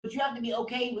but you have to be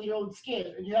okay with your own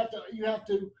skin, and you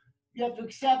have to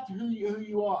accept who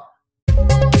you are.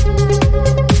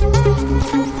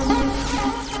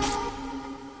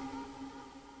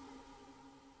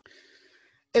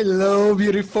 Hello,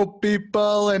 beautiful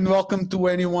people, and welcome to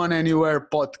Anyone Anywhere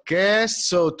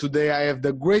podcast. So today I have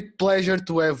the great pleasure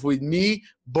to have with me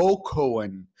Bo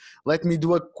Cohen. Let me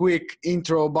do a quick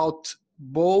intro about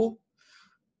Bo.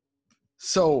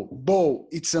 So Bo,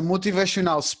 it's a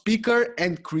motivational speaker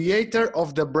and creator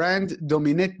of the brand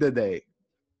Dominate the Day.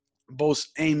 Bo's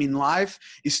aim in life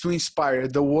is to inspire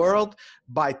the world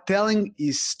by telling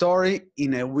his story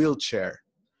in a wheelchair.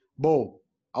 Bo,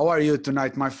 how are you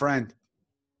tonight, my friend?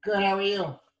 Good. How are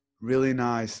you? Really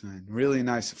nice, man. Really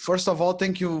nice. First of all,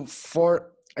 thank you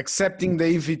for accepting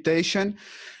the invitation.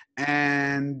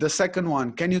 And the second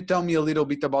one, can you tell me a little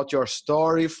bit about your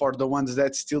story for the ones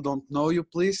that still don't know you,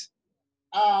 please?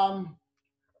 Um,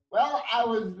 well, I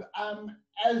was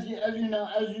as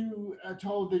you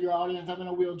told your audience, I'm in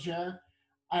a wheelchair.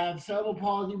 I have cerebral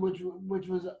palsy, which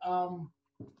was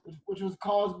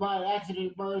caused by an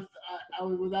accident at birth. I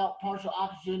was without partial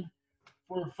oxygen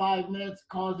for 5 minutes,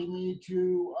 causing me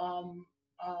um,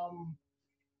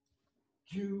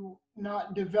 to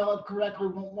not develop correctly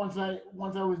once I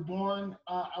was born.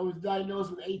 I was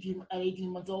diagnosed with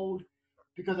 18 months old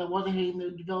because I wasn't hitting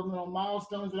the developmental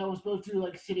milestones that I was supposed to,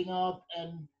 like sitting up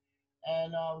and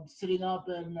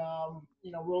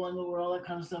rolling over, all that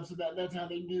kind of stuff. So that's how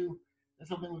they knew that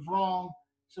something was wrong.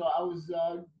 So I was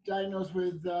diagnosed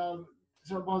with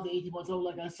cerebral palsy at 18 months old,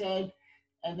 like I said,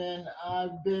 and then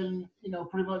I've been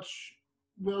pretty much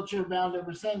wheelchair bound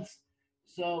ever since.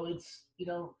 So it's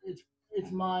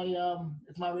my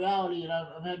reality, and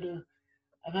I've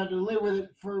had to live with it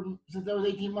for since I was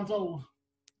 18 months old.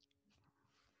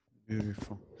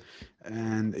 Beautiful.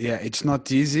 And yeah, it's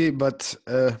not easy, but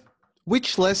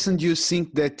which lesson do you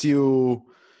think that you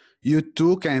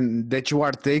took and that you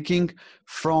are taking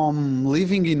from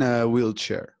living in a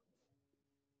wheelchair?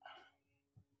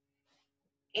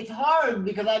 It's hard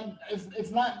because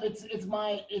it's not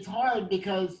it's hard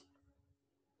because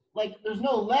like there's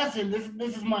no lesson.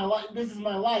 This is my life. This is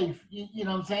my life. You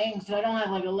know what I'm saying? So I don't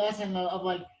have like a lesson of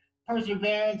like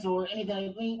perseverance or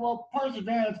anything. I mean, well,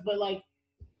 perseverance, but like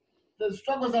the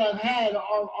struggles that I've had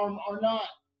are not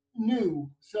new.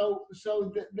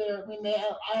 They're, I mean,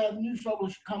 I have new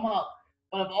struggles come up,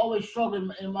 but I've always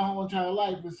struggled in my whole entire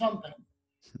life with something.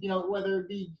 Whether it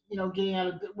be getting out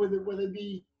of whether it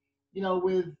be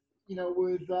with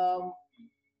with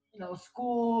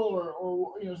school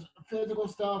or physical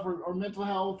stuff or mental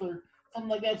health or something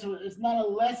like that. So it's not a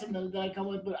lesson that I come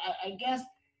with, but I guess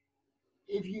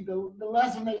if you the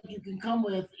lesson that you can come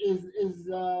with is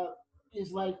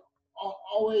like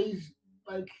always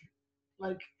like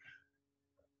like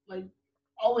like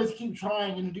always keep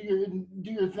trying and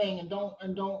do your thing and don't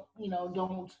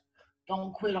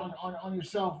don't quit on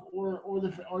yourself or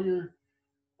the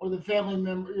family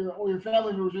member or your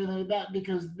family members or anything like that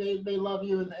because they love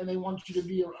you and they want you to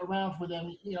be around for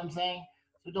them. You know what I'm saying?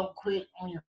 So don't quit on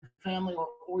your family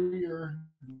or your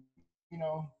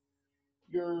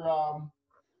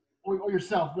or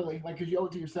yourself really, like because you owe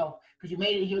it to yourself because you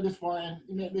made it here this far and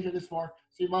you made it here this far,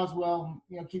 so you might as well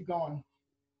keep going.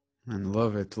 And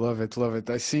love it, love it, love it.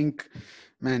 I think,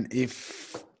 man,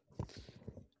 if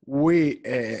we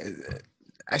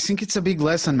I think it's a big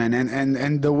lesson, man,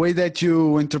 and the way that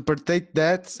you interpret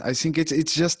that, I think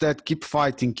it's just that keep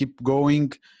fighting, keep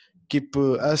going, keep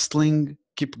hustling,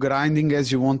 keep grinding,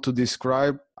 as you want to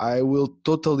describe. I will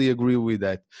totally agree with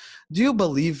that. Do you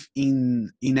believe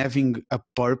in having a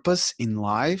purpose in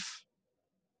life?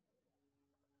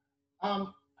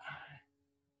 Um,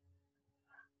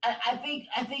 I think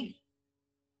I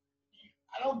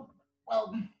don't.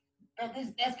 Well,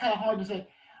 that's kind of hard to say.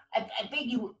 I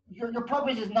think your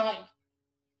purpose is not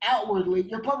outwardly.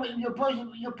 Your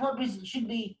purpose should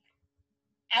be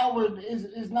outward. Is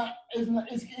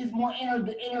more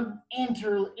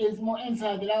is more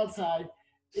inside than outside.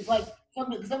 It's like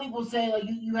some people say like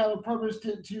you have a purpose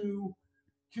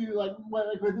like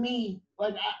like with me,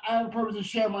 like I have a purpose to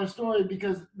share my story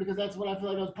because that's what I feel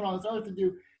like I was put on this earth to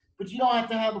do. But you don't have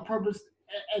to have a purpose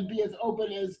and be as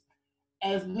open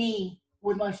as me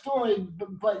with my story,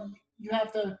 but you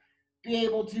have to be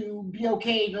able to be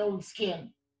okay in your own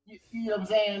skin. You know what I'm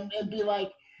saying? And be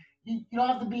like, you don't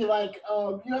have to be like,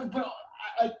 you don't have to put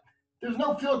like. There's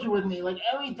no filter with me. Like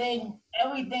everything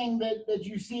that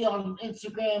you see on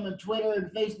Instagram and Twitter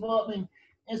and Facebook. I mean,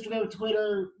 Instagram,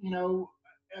 Twitter,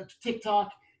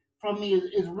 TikTok from me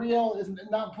is real, is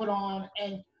not put on,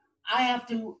 and I have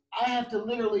to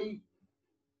literally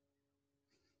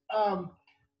um,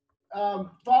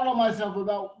 thought on myself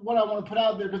about what I want to put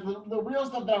out there, because the real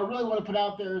stuff that I really want to put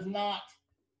out there is not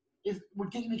is would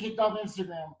get me kicked off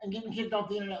Instagram and get me kicked off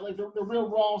the internet, like the real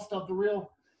raw stuff, the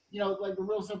real, like the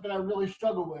real stuff that I really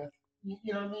struggle with.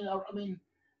 You know what I mean? I mean,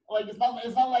 like it's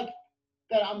not like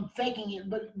that I'm faking it,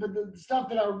 but the stuff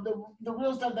that the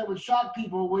real stuff that would shock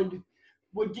people would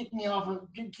kick me off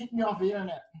the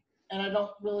internet, and I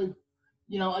don't really,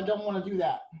 I don't want to do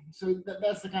that. So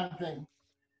that's the kind of thing.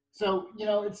 So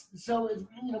it's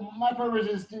my purpose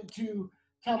is to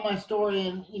tell my story,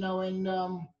 and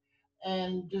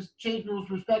and just change people's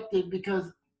perspective,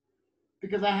 because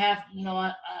I have,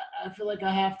 I feel like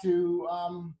I have to,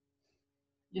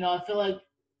 I feel like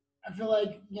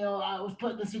I was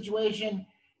put in a situation,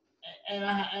 and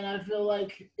I feel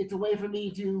like it's a way for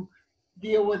me to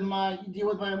deal with my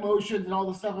emotions and all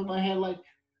the stuff in my head. Like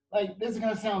this is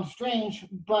gonna sound strange,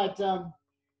 but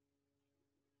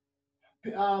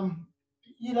um,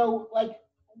 like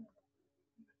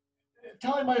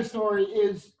telling my story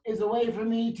is a way for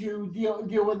me to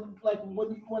deal with, like, when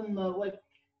the like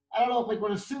I don't know, like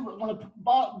when a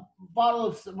bottle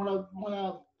of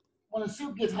when a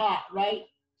soup gets hot, right?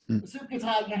 Mm. The soup gets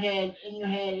hot in your head,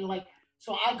 and like,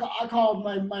 so I call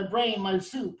my brain my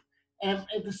soup, and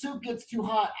if the soup gets too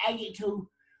hot, I get too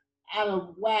out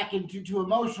of whack and too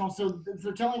emotional. So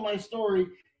telling my story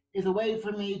is a way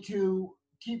for me to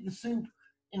keep the soup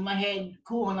in my head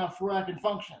cool enough where I can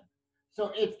function.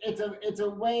 So it's a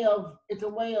way of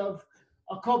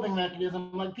a coping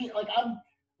mechanism. Like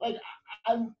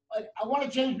I want to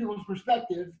change people's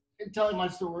perspective in telling my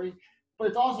story, but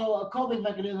it's also a coping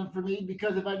mechanism for me,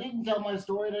 because if I didn't tell my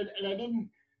story, and I didn't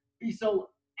be so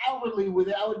outwardly with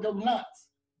it, I would go nuts,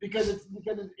 because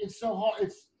it's so hard.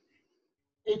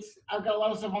 It's I've got a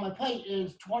lot of stuff on my plate.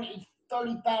 It's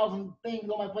 30,000 things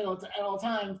on my plate at all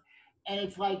times, and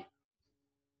it's like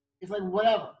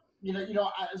whatever,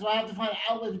 so I have to find an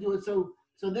outlet to do it. So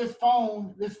this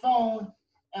phone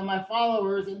and my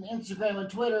followers and Instagram and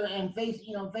Twitter and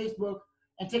Facebook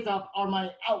and TikTok are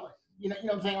my outlet. What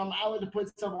I'm saying? I'm an outlet to put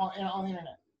stuff on the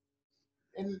internet,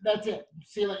 and that's it.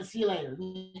 See you later.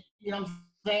 What I'm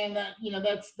saying?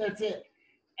 That's it.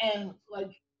 And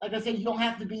like I said, you don't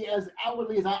have to be as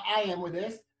outwardly as I am with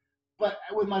this, but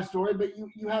with my story, but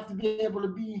you have to be able to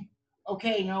be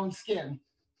okay in your own skin.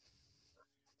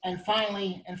 And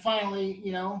finally, it's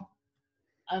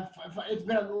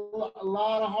been a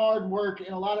lot of hard work, and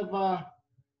a lot of I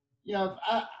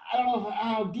don't know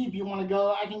how deep you want to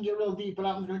go. I can get real deep, but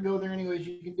I'm just gonna go there anyways.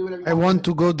 You can do whatever you I want with want it.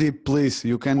 to go deep, please.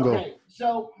 You can go. Okay,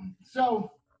 so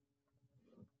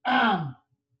um,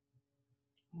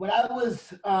 when I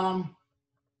was um,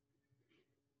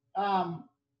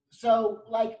 so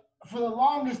like for the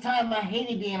longest time, I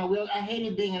hated being in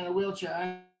a wheelchair.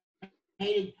 I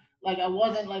hated, like, I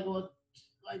wasn't like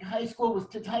high school was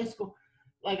to high school,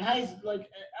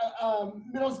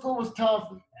 middle school was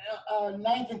tough.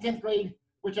 Ninth and 10th grade,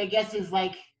 which I guess is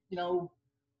like, you know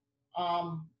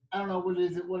I don't know what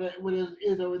is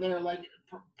over there, like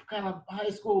kind of high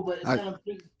school, but it's I, kind of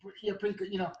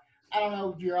yeah, I don't know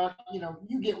if you're out,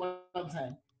 you get what I'm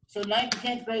saying. So ninth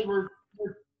and 10th grade were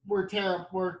terrible,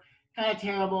 were kind of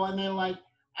terrible, and then like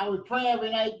I would pray every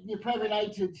night,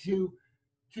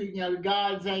 to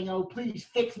God, saying, "Oh, please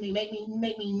fix me, make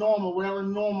me normal, whatever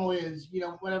normal is,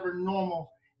 whatever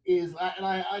normal is."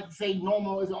 I say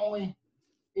normal is the only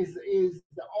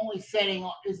setting,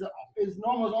 is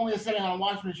normal is only a setting on a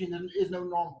washing machine. There is no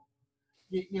normal.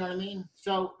 You know what I mean?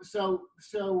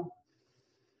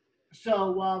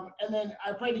 And then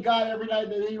I prayed to God every night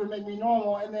that He would make me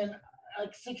normal. And then,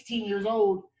 like 16 years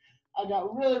old, I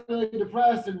got really, really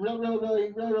depressed and really, really,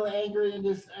 really, really, really angry, and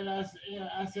I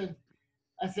said,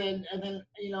 and then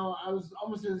I was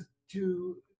almost in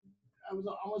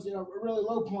a really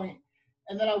low point,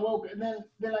 and then I woke, and then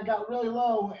I got really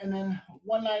low, and then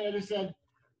one night I just said,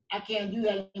 I can't do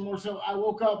that anymore. So I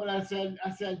woke up and I said, I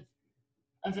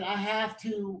have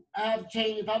to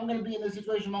change. If I'm going to be in this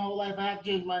situation my whole life, I have to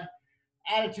change my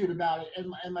attitude about it, and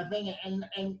my thing, and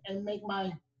make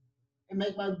my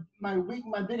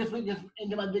biggest weakness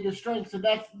into my biggest strength. So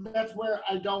that's where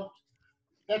I don't.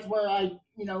 That's where I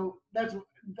you know that's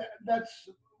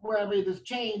where I made this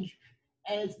change,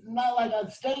 and it's not like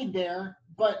I've stayed there,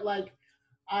 but like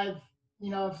I've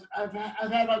I've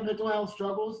had my mental health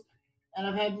struggles, and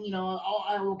I've had,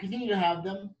 I will continue to have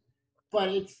them, but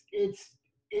it's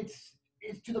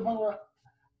to the point where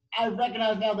I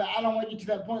recognize now that I don't want to get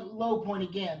to that low point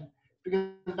again,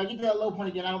 because if I get to that low point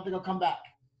again, I don't think I'll come back.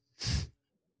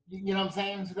 You know what I'm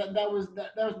saying? So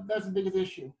that's the biggest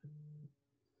issue.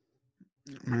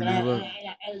 I And never.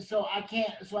 so I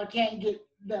can't get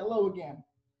that low again.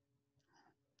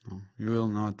 No, you will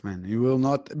not, man. You will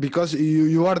not, because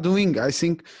you are doing, I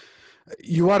think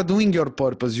you are doing your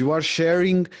purpose. You are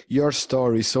sharing your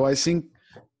story. So I think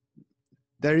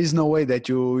there is no way that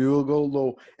you will go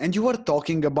low. And you were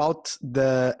talking about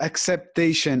the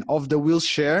acceptation of the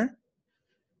wheelchair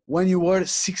when you were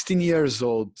 16 years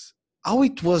old. How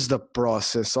it was the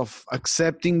process of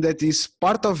accepting that is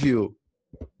part of you?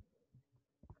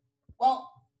 Well,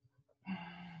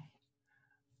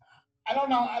 I don't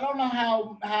know. I don't know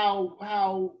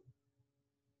how.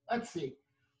 Let's see.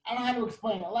 I don't know how to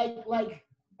explain it.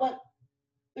 But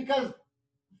because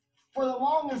for the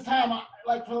longest time, I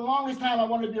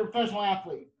wanted to be a professional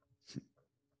athlete. For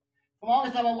the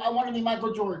longest time, I wanted to be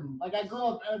Michael Jordan. Like I grew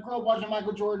up watching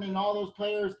Michael Jordan and all those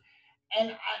players,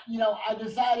 and I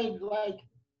decided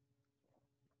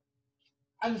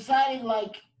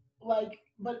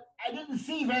but I didn't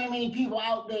see very many people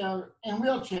out there in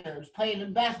wheelchairs playing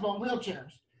in basketball in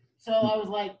wheelchairs. So I was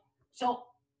like, so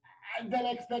that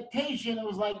expectation, it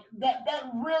was like that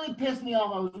really pissed me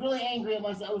off. I was really angry at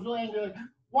myself. I was really angry. Like,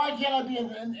 why can't I be in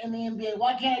the NBA?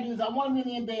 Why can't I do this? I want to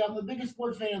be in the NBA. I'm the biggest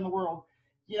sports fan in the world.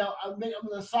 I'm the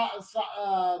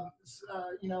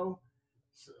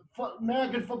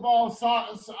American football.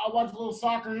 I watch a little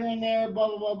soccer here and there. Blah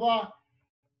blah blah blah.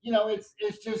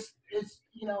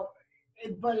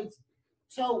 But it's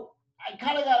so I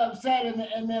kind of got upset,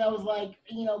 and then I was like,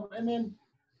 and then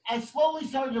I slowly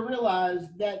started to realize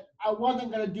that I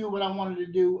wasn't going to do what I wanted to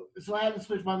do, so I had to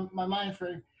switch my mind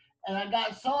frame, and I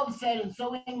got so upset and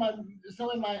so in my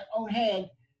own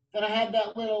head that I had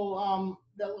that little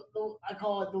I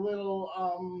call it the little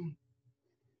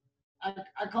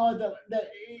I call it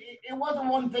it wasn't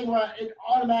one thing where it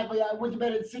automatically I went to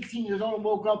bed at 16 years old and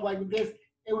woke up like this.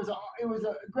 It was a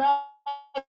gradual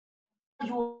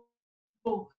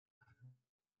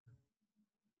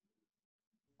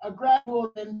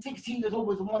and 16 years old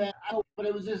was the one that but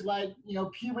it was just like,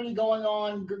 puberty going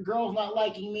on, girls not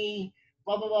liking me,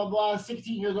 blah, blah, blah, blah,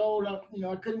 16 years old, I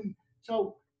couldn't,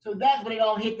 so that's when it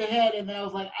all hit the head, and then I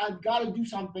was like, I've got to do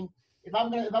something. If I'm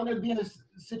gonna be in this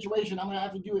situation, I'm gonna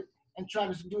have to do it and try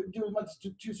to do as much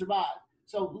to survive.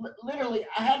 So literally,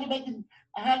 I had to make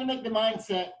the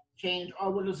mindset change, or I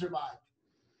would have survived.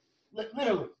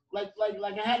 Literally, like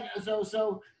I had because I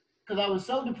was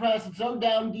so depressed and so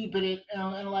down deep in it,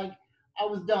 and like I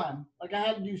was done. Like I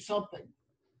had to do something.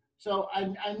 So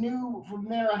I knew from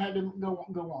there I had to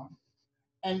go on,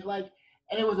 and it was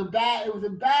it was a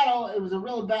battle. It was a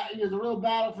real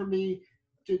battle for me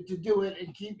to do it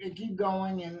and keep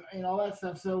going and all that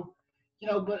stuff. So I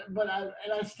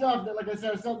still have to, like I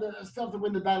said, I still have to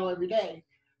win the battle every day,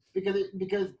 because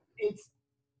it's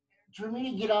for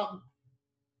me to get up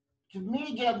to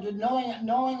knowing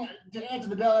to answer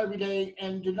the bell every day,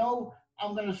 and to know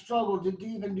I'm going to struggle to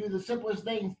even do the simplest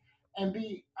things, and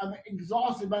I'm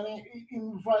exhausted by the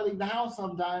even before I leave the house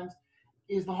sometimes,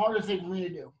 is the hardest thing for me to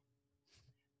do,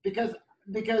 because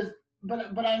because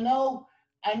but I know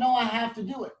I have to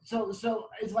do it. So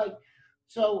it's like,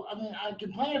 so I mean, I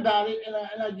complain about it, and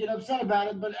I get upset about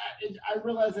it, but I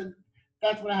realize that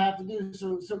that's what I have to do.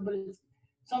 But it's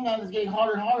sometimes it's getting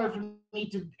harder and harder for me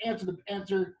to answer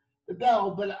the bell,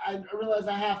 but I realize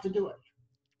I have to do it.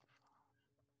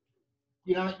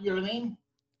 You know what I mean?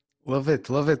 Love it,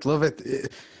 love it, love it.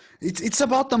 It's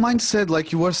about the mindset,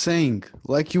 like you were saying.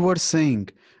 Like you were saying,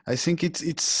 I think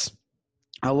it's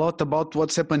a lot about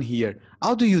what's happened here.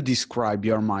 How do you describe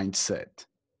your mindset?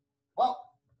 Well,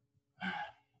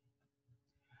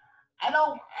 I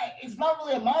don't. It's not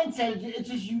really a mindset. It's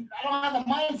just you. I don't have a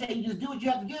mindset. You just do what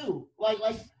you have to do. Like,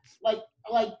 like,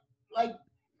 like.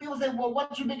 People say, "Well,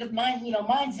 what's your biggest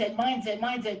mindset?"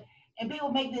 And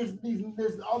people make this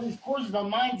all these courses on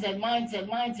mindset.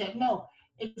 No,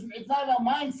 it's not about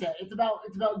mindset. It's about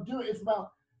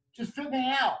just figuring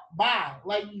it out. Bye.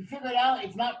 Like you figure it out.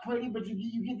 It's not pretty, but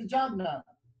you get the job done.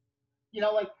 You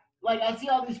know, like I see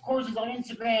all these courses on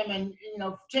Instagram, and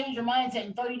change your mindset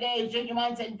in 30 days, change your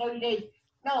mindset in 30 days.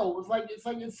 No, it's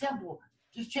simple.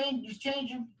 Just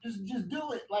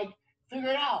do it. Like figure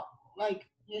it out. Like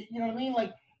you know what I mean?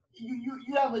 Like you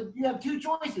have two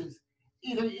choices.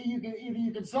 Either you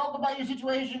can solve about your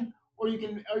situation, or you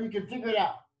can figure it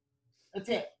out. That's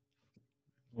it.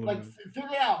 Like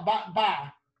figure it out. Bye.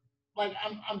 Like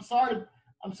I'm sorry to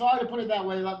put it that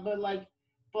way. But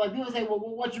people say, well,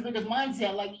 what's your biggest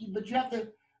mindset? Like, but you have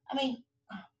to. I mean,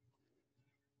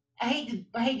 I hate to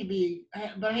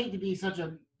be such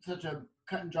a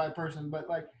cut and dry person. But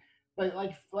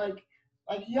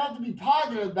you have to be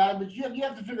positive about it. But you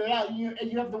have to figure it out. And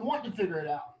you have to want to figure it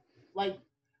out. Like,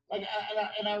 and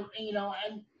I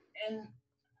and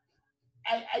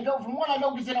I don't, for one, I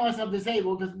don't consider myself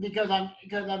disabled because I've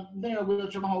been in a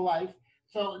wheelchair my whole life.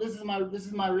 So this is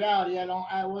my reality.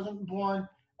 I wasn't born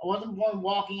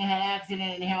walking. I had an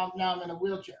accident and now I'm in a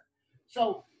wheelchair.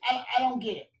 So I don't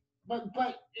get it. But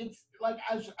it's like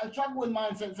I struggle with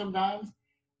mindset sometimes.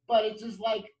 But it's just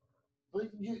like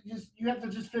you have to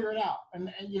just figure it out and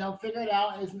figure it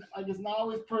out. It's not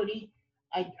always pretty.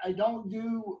 I don't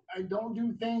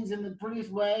do things in the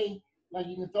prettiest way. Like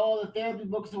you can throw all the therapy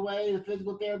books away, the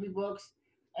physical therapy books,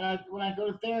 and when I go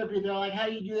to therapy, they're like, "How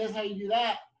do you do this? How do you do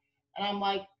that?" And I'm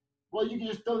like, "Well, you can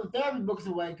just throw the therapy books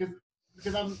away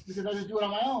because I just do it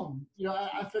on my own.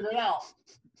 I figure it out.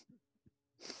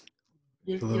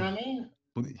 You know Love. what I mean?"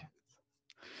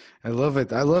 I love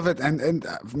it. I love it. And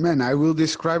man, I will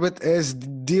describe it as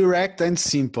direct and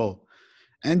simple.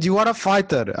 And you are a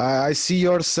fighter. I see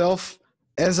yourself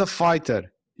as a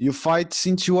fighter. You fight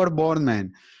since you were born,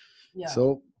 man. Yeah.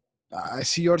 So I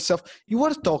see yourself. You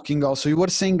were talking also, you were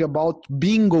saying about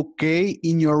being okay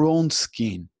in your own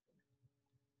skin.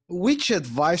 Which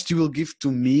advice you will give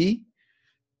to me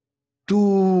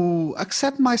to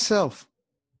accept myself?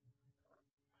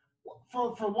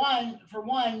 For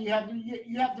one, you have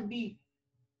to be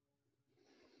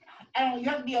I don't know. You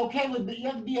have to be okay with it. You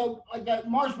have to be like that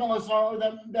marshmallow song or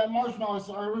that marshmallow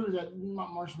song or who is that?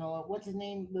 Not marshmallow. What's his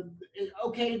name?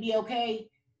 Okay to be okay.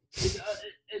 It, uh,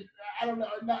 I don't know.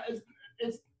 No,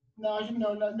 it's no,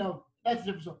 no. That's a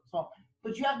different song.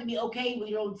 But you have to be okay with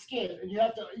your own skin, and you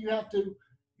have to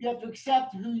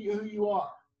accept who you are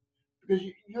because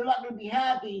you're not going to be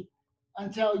happy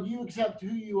until you accept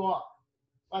who you are.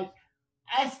 Like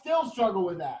I still struggle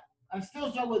with that. I still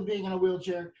struggle with being in a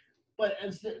wheelchair, but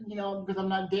because I'm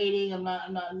not dating. I'm not.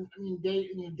 I mean,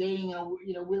 dating.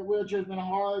 Wheelchair's been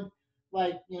hard.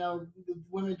 Like, the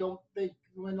women don't think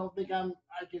I'm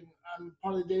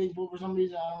part of the dating pool for some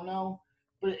reason. I don't know,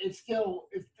 but it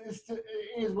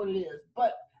is what it is.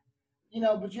 But you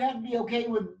have to be okay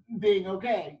with being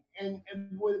okay and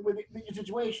with your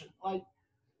situation. Like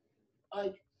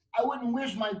I wouldn't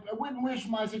wish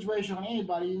my situation on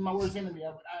anybody, even my worst enemy.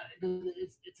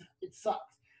 It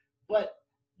sucks, but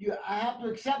I have to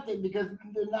accept it because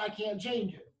then I can't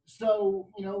change it. So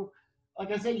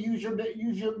like I said, use your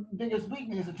biggest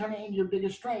weakness and turn it into your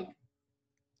biggest strength.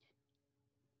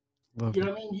 Love You it.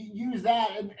 know what I mean? Use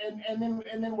that and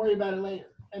then worry about it later,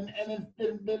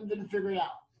 then figure it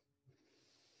out.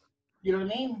 You know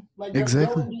what I mean? Like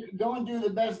Exactly. go and do the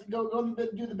best. Do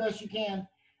the best you can,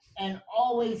 and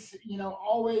always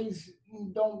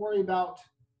don't worry about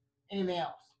anything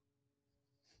else.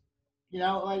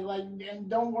 And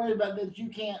don't worry about that you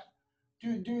can't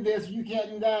do this, you can't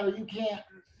do that, or you can't.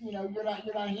 You're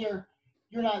not here,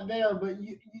 you're not there, but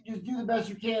you just do the best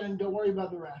you can and don't worry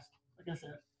about the rest. Like I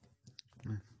said.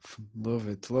 Love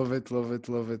it. Love it. Love it.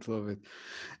 Love it. Love it.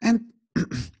 And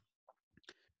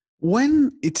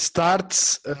when it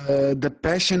starts, the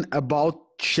passion about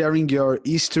sharing your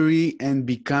history and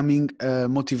becoming a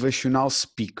motivational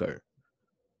speaker.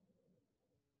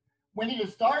 When did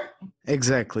it start?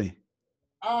 Exactly.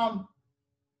 Um,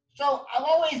 so I've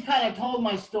always kind of told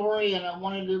my story, and I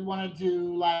wanted to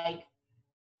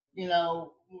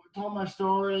told my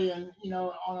story, and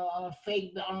on a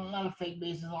fake, on not a fake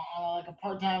basis, on like a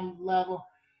part time level.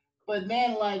 But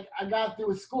then, like, I got through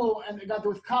with school and I got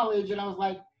through with college, and I was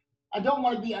like, I don't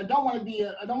want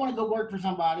to go work for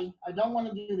somebody. I don't want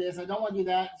to do this. I don't want to do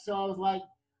that. So I was like,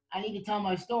 I need to tell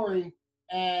my story,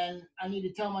 and I need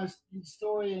to tell my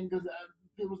story, and because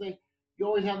people say you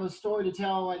always have a story to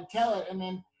tell, like tell it, and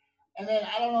then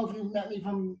I don't know if you met me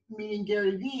from meeting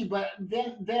Gary Vee, but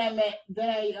then I met then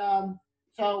I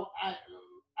so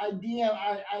I DM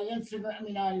I Instagram I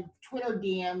mean I Twitter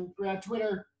DM or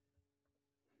Twitter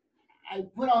I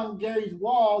put on Gary's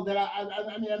wall that I've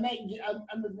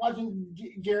been watching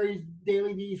Gary's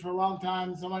daily V's for a long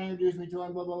time. Someone introduced me to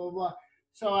him, blah blah blah blah.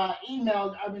 So I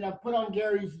emailed. I put on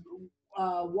Gary's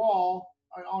wall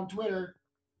on Twitter,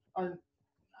 or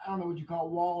I don't know what you call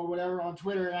it, wall or whatever on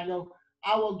Twitter, and I go,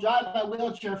 I will drive my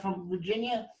wheelchair from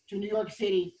Virginia to New York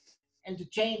City, and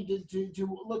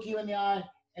to look you in the eye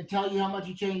and tell you how much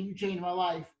you changed my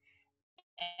life.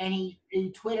 And he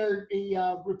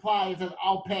replied and says,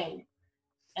 I'll pay.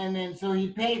 And then so he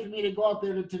paid for me to go up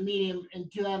there to meet him in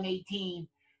 2018,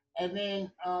 and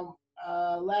then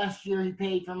last year he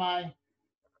paid for my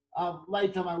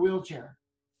lights on my wheelchair.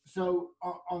 So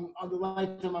on the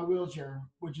lights on my wheelchair,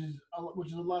 which is a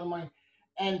lot of money,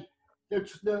 and the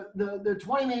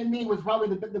 20-minute meeting was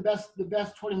probably the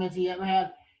best 20 minutes he ever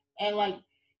had, and like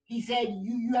he said,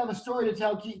 you have a story to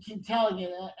tell, keep telling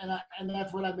it, and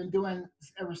that's what I've been doing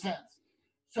ever since.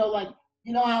 So like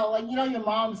You know how, like, you know, your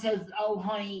mom says, "Oh,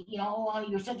 honey, you know, oh, honey,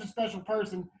 you're such a special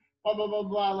person." Blah blah blah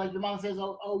blah. Like your mom says,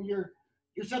 "Oh, you're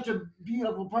such a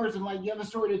beautiful person. Like you have a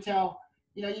story to tell.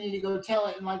 You know, you need to go tell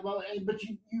it." And like, well, but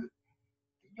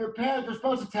your parents are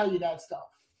supposed to tell you that stuff.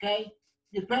 Okay,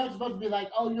 your parents are supposed to be like,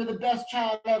 "Oh, you're the best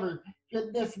child ever.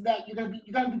 You're this and that. You're gonna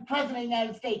be president of the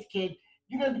United States, kid.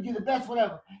 You're gonna be the best,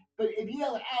 whatever." But if you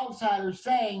have an outsider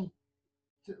saying,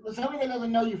 somebody that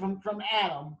doesn't know you from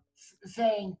Adam,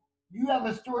 saying you have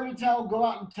a story to tell, go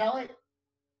out and tell it.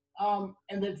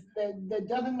 And that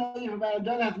doesn't know you from Adam,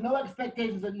 doesn't have no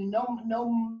expectations of you, no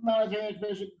monetary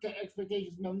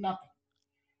expectations, no nothing.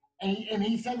 And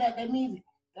he said that means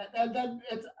that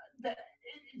it's that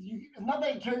it's not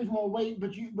that it carries more weight,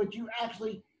 but you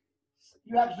actually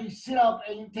sit up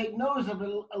and you take notice of it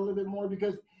a little bit more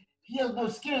because he has no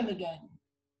skin in the game.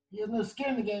 He has no skin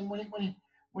in the game.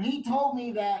 When he told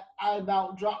me that, I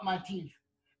about dropped my teeth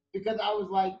because I was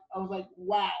like,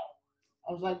 wow.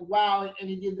 I was like, wow. And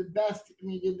he did the best. And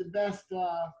he did the best.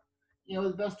 You know,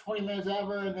 the best 20 minutes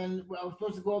ever. And then I was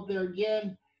supposed to go up there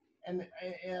again. And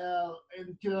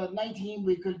in 2019,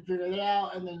 we couldn't figure it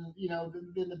out. And then, you know,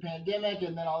 then the pandemic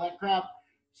and then all that crap.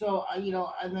 So, you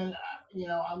know, and then, you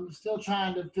know, I'm still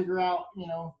trying to figure out, you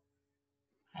know,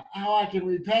 how I can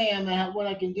repay him and what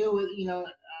I can do with, you know,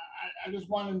 I just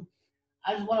want to,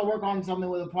 I just want to work on something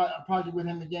with a project with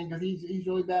him again because he's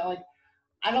really bad. Like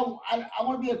I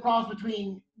want to be a cross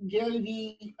between Gary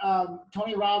Vee,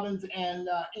 Tony Robbins, and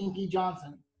Inky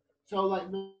Johnson. So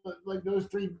like those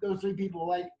three people.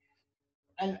 Like,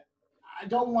 and I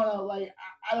don't want to like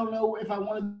I don't know if I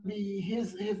want to be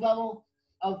his level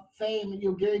of fame.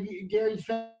 You know, Gary's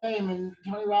fame and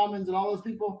Tony Robbins and all those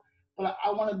people. But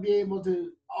I want to be able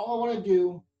to. All I want to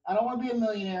do. I don't want to be a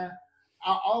millionaire.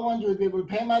 All I want to do is be able to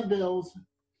pay my bills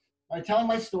by telling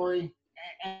my story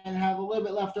and have a little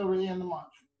bit left over at the end of the month.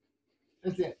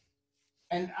 That's it.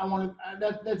 And I want to.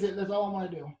 That's it. That's all I want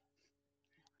to do.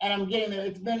 And I'm getting there.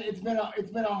 It's been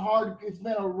a hard. It's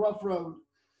been a rough road,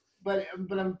 but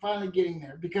I'm finally getting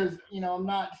there because you know I'm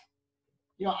not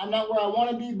where I want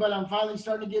to be, but I'm finally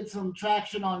starting to get some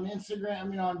traction on Instagram. I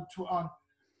mean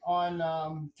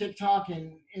on TikTok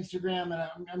and Instagram,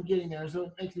 and I'm getting there. So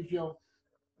it makes me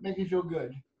feel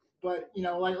good. But you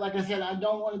know, like I said, I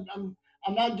don't want to.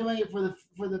 I'm not doing it for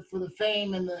the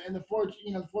fame and the fortune.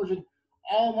 You know, the fortune.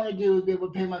 All I want to do is be able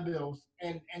to pay my bills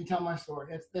and tell my story.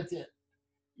 That's it.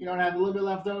 You know, and have a little bit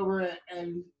left over,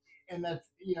 and that's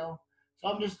you know. So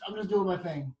I'm just doing my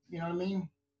thing. You know what I mean?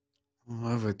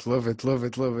 Love it, love it, love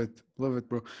it, love it, love it,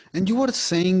 bro. And you were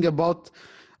saying about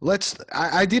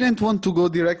I didn't want to go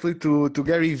directly to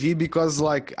Gary Vee because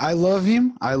like I love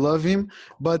him,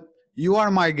 but you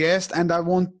are my guest and I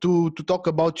want to talk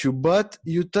about you. But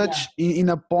you Yeah. touch in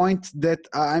a point that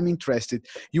I'm interested.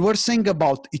 You were saying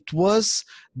about it was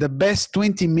the best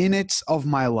 20 minutes of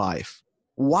my life.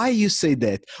 Why you say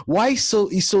that? Why so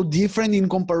is so different in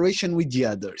comparison with the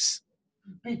others?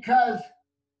 Because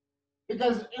it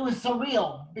was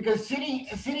surreal. Because sitting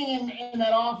in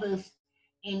that office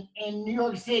in New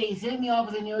York City, sitting in the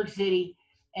office in New York City,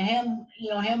 and him, you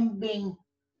know, him being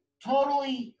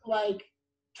totally like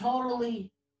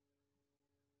totally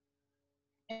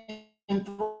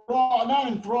enthralled, not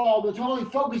enthralled, but totally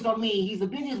focused on me. He's the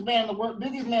busiest man in the world,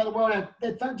 busiest man in the world.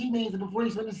 Had 13 minutes before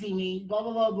he's supposed to see me. Blah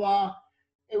blah blah blah.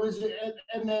 It was,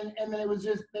 and then it was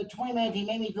just the 20 minutes. He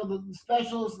made me feel the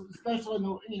special, and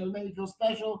you know, made me feel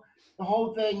special. The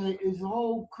whole thing, his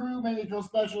whole crew made me feel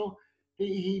special.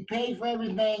 He paid for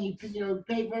everything. He you know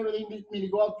paid for everything for me to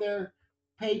go up there.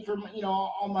 Paid for you know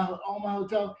all my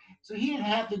hotel. So he didn't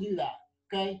have to do that.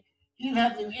 Okay, he didn't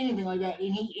have to do anything like that,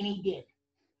 and he did.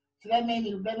 So that made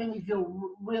me feel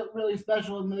really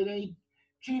special and made me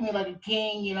treat me like a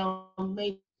king. You know,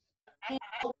 made I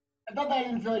felt that I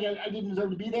didn't feel like I didn't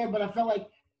deserve to be there, but I felt like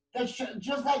that's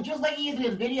just like he is in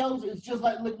his videos. It's just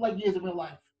like he is in real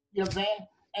life. You know what I'm saying?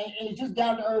 And he's just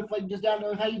down to earth, like just down to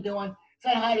earth. How you doing?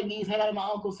 Said hi to me. Said hi to my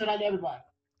uncle. Said hi to everybody.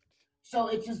 So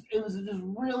it was just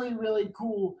really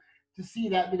cool to see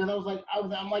that because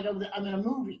I'm in a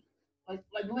movie, like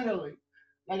literally.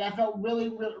 Like I felt really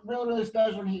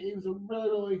special. And he was a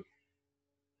really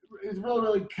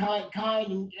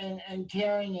kind and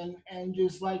caring and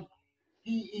just like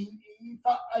he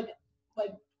felt like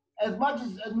as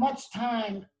much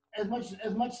time as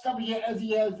much stuff he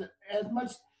has as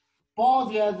much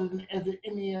balls he has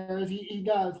in the air as he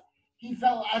does.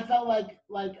 I felt like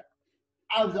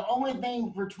I was the only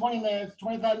thing for 20 minutes,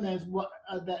 25 minutes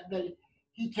that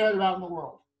he cared about in the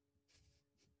world.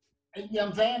 You know what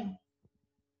I'm saying?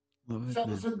 Love it, So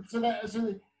man. so so that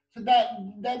so, so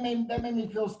that made me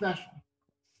feel special.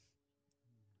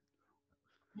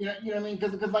 You know what I mean?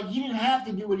 Because like he didn't have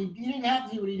to do what he didn't have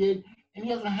to do what he did, and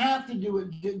he doesn't have to do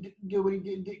what he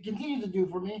did, continue to do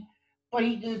for me, but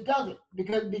he just does it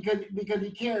because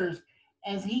he cares,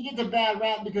 and so he gets a bad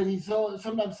rap because he's so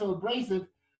sometimes so abrasive.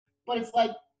 But it's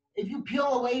like if you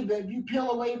peel away that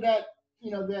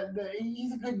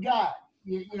he's a good guy.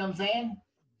 You know what I'm saying?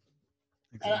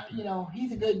 And Exactly.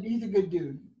 he's a good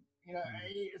dude. You know,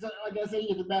 so like I said, he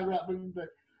gets a bad rap, but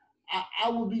I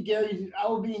will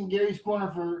be in Gary's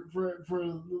corner for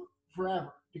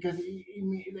forever because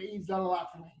he's done a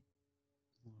lot for me.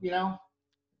 You know,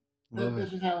 Love it.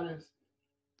 that's just how it is.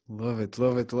 Love it,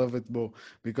 love it, love it, Bo.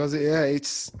 Because yeah,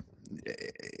 it's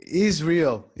is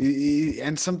real,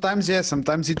 and sometimes yeah,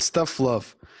 sometimes it's tough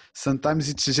love. Sometimes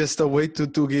it's just a way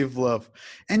to give love.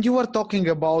 And you are talking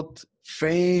about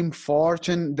fame,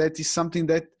 fortune. That is something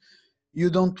that you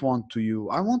don't want to you.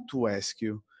 I want to ask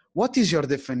you, what is your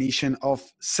definition of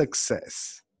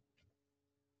success?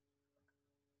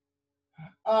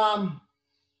 Um,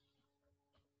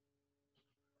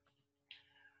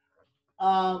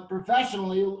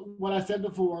 Professionally, what I said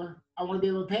before, I want to be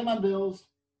able to pay my bills,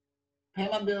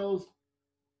 have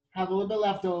a little bit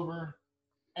left over,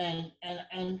 and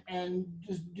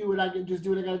just do what I can, just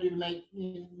do what I got to do to make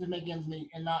ends meet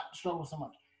and not struggle so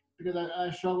much because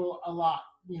I struggle a lot,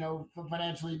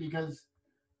 financially because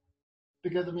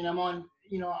I mean I'm on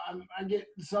I get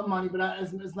some money, but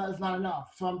it's not enough.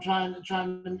 So I'm trying to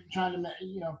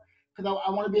because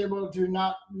I want to be able to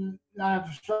not have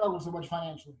to struggle so much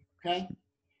financially. Okay,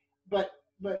 but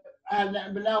but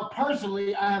but now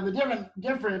personally I have a different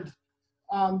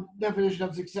definition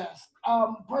of success.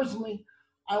 Personally,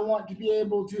 I want to be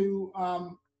able to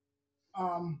um,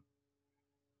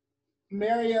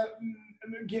 marry a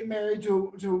get married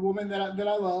to a woman that I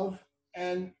love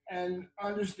and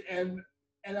understand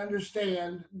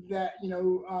that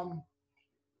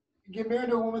get married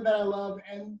to a woman that I love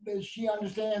and that she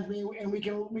understands me and we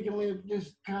can live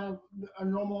just kind of a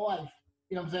normal life.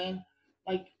 You know what I'm saying?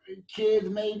 Like kids,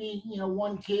 maybe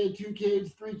one kid, two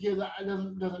kids, three kids. It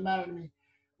doesn't matter to me.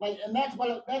 Like, and that's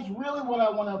really what I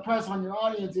want to impress on your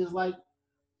audience is like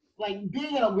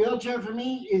being in a wheelchair for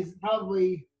me is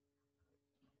probably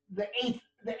the eighth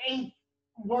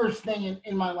worst thing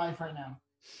in my life right now.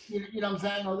 You know what I'm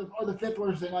saying? Or the fifth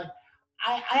worst thing. Like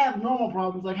I have normal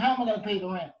problems. Like how am I going to pay the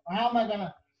rent? Or how am I going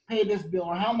to pay this bill?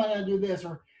 Or how am I going to do this?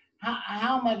 Or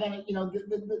how am I going to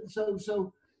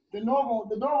so the normal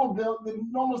bill the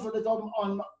normal stuff that's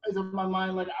on is on my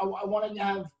mind. Like I want to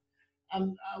have I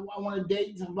want to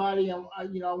date somebody. I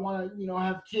want to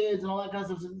have kids and all that kind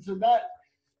of stuff. So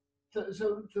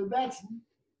that's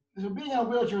so being in a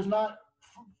wheelchair is not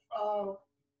uh,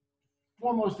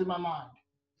 foremost in my mind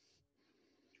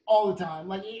all the time.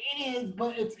 Like it is,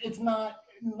 but it's not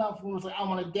foremost. Like I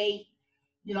want to date.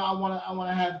 I want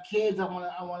to have kids. I want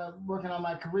to working on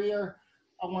my career.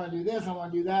 I want to do this. I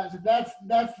want to do that. So that's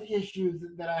the issues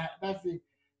that I have. That's the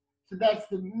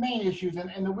main issues,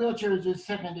 and the wheelchair is just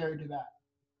secondary to that.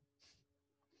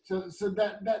 So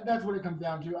that's what it comes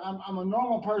down to. I'm a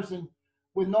normal person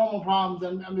with normal problems,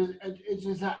 and it's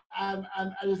just I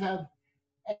just have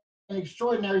an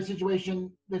extraordinary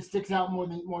situation that sticks out more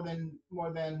than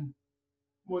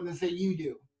say you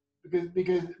do,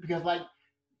 because like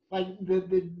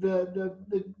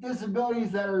the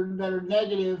disabilities that are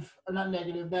negative or not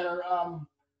negative that are um,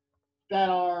 that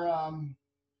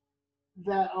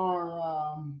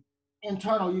are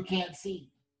internal you can't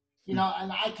see, and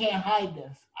I can't hide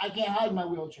this. I can't hide my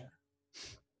wheelchair.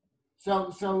 So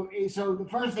the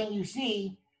first thing you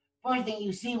see when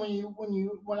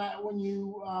you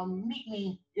meet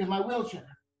me is my wheelchair.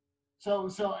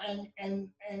 And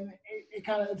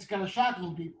it's kind of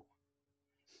shocking people.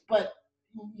 But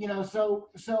I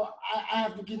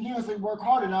have to continuously work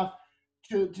hard enough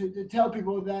to tell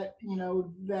people that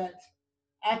that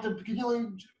I have to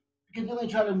continually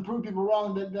try to improve people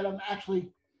wrong that I'm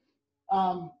actually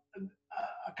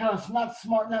kind of not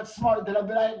smart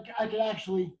that I can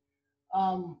actually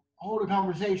hold a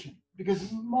conversation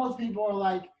because most people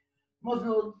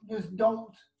just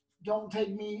don't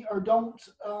take me or don't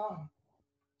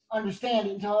understand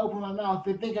it until I open my mouth.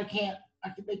 They think I can't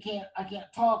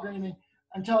talk or anything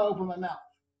until I open my mouth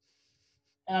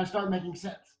and I start making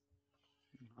sense.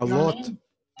 A You know what I lot, mean?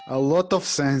 a lot of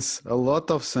sense, a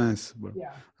lot of sense, bro.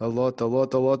 Yeah. A lot, a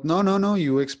lot, a lot. No, no, no.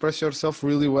 You express yourself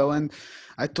really well, and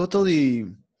I totally,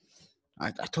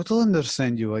 I totally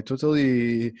understand you. I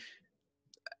totally,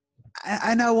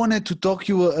 and I wanted to talk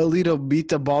you a little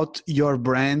bit about your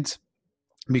brand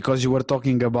because you were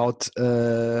talking about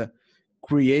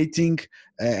creating,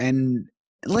 and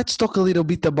let's talk a little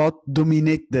bit about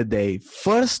dominate the day.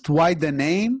 First, why the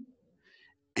name,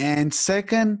 And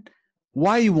second,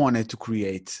 why you wanted to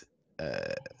create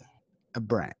a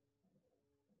brand?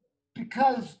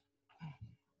 Because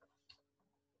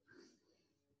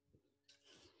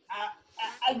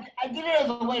I did it as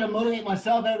a way to motivate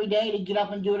myself every day to get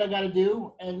up and do what I got to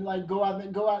do, and like go out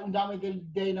and dominate the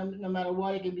day, no matter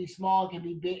what. It can be small, it can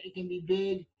be big, it can be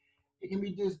big. It can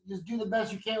be just do the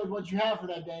best you can with what you have for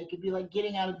that day. It could be like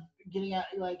getting out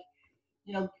like,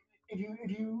 you know, if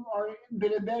you are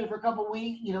been in bed for a couple of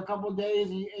weeks, a couple of days,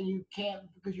 and you can't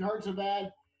because you hurt so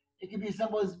bad. It could be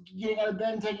simple as getting out of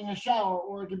bed and taking a shower,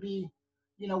 or it could be,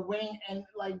 winning and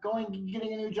like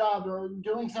getting a new job or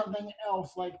doing something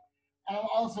else. Like, and I'm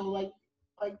also like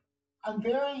I'm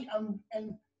very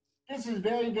and this is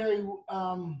very very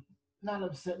not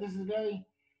upset. This is very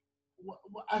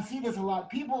I see this a lot.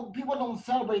 People don't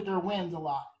celebrate their wins a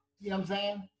lot. You know what I'm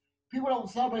saying? People don't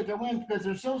celebrate their wins because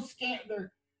they're so scared.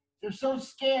 They're so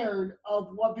scared of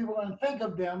what people are going to think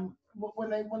of them when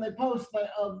they post when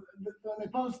they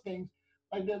post things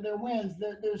like their wins.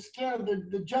 They're scared of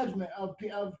the judgment of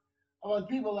other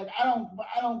people. Like I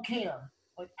don't care.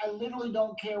 Like I literally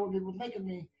don't care what people think of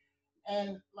me.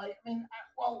 And like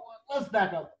well, let's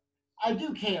back up. I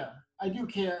do care. I do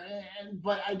care,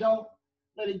 but I don't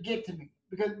let it get to me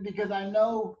because I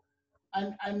know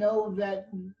that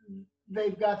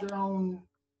they've got their own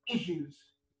issues,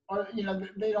 or they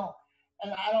don't,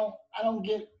 and I don't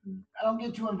get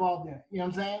too involved in it. You know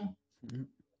what I'm saying? Mhm.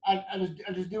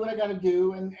 I just do what I got to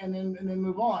do, and then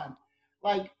move on.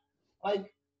 Like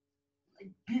like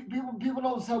people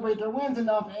don't celebrate their wins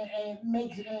enough, and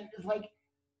it's like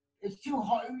it's too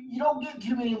hard. You don't get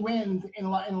too many wins in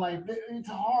life. It's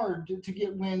hard to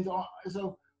get wins.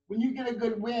 So when you get a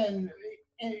good win,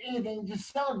 anything,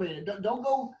 just celebrate it. Don't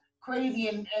go crazy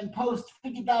and post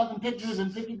 50,000 pictures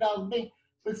and 50,000 things,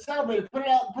 but celebrate it. Put it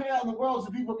out in the world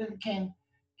so people can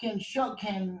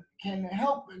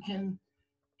help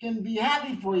can be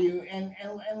happy for you and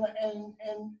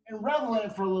revel in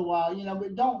it for a little while.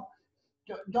 But don't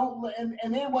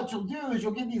and then what you'll do is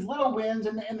you'll get these little wins,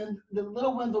 and then the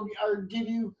little wins are give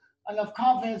you enough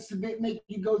confidence to make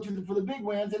you go for the big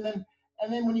wins, and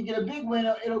then when you get a big win,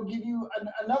 it'll give you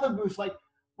another boost. Like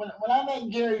when I met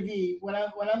Gary Vee, when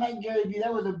I met Gary Vee,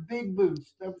 that was a big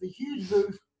boost. That was a huge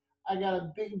boost. I got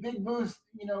a big boost,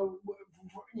 you know,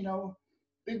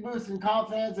 big boost in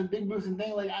confidence and big boost in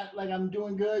things like I'm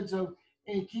doing good. So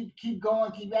and keep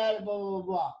going, keep at it, blah blah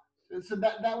blah. So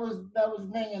that was the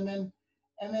thing, and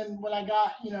then when I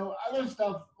got other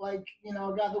stuff like I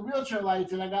got the wheelchair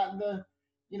lights, and I got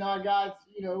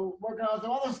working on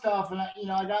some other stuff, and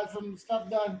I got some stuff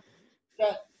done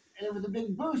that and it was a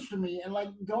big boost for me, and like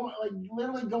going like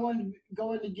literally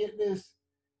going to get this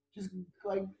just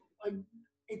like like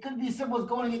it could be as simple as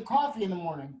going to get coffee in the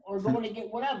morning or going to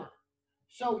get whatever.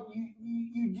 So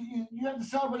you have to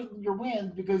celebrate your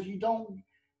wins because you don't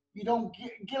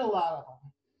get a lot of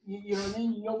them. You know what I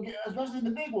mean? You don't get, especially the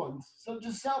big ones. So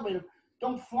just celebrate them.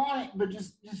 Don't flaunt it, but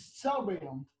just celebrate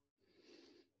them.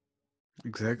 You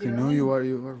Exactly. know what I No, you mean? are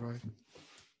you are right.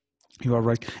 You are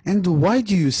right. And why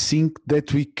do you think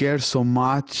that we care so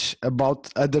much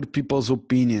about other people's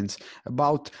opinions,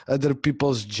 about other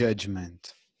people's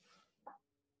judgment?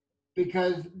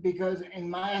 Because in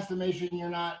my estimation, you're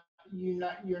not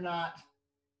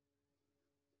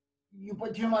you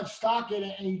put too much stock in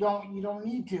it, and you don't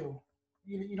need to.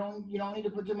 You don't need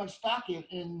to put too much stock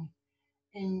in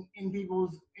other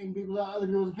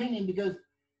people's opinion because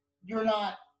you're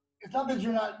not. It's not that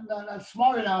you're not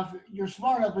smart enough. You're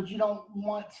smart enough, but you don't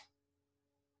want.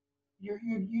 You're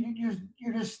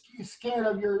just scared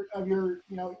of your you're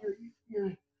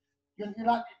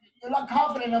you're not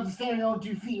confident enough to stand on your own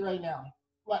 2 feet right now.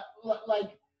 Like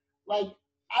like like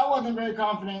I wasn't very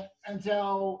confident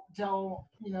until I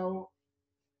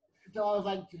was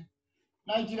like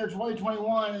 19 or 20,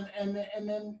 21, and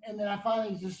then I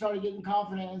finally just started getting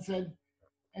confident and said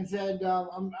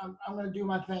I'm going to do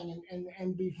my thing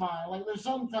and be fine. Like there's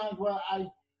some times where I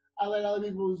let other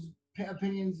people's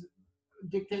opinions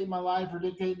dictate my life or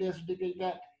dictate this or dictate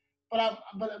that, but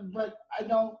I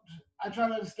don't. I try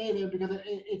not to stay there because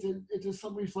it's a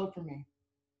slippery slope for me.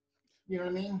 You know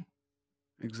what I mean?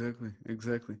 Exactly,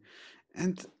 exactly.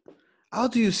 And how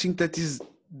do you think that is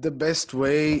the best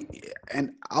way?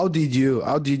 And how did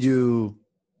you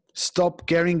stop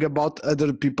caring about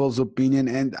other people's opinion?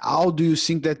 And how do you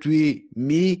think that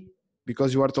me,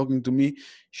 because you are talking to me,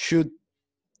 should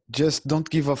just don't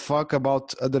give a fuck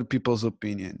about other people's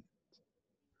opinion?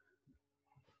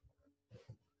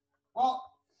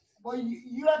 Well,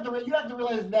 you have to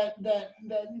realize that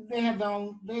they have their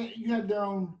own. You have their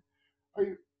own.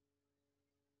 Or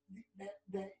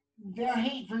that their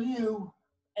hate for you.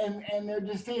 and their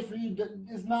distaste for you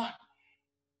is not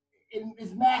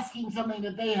is masking something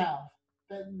that they have,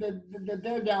 that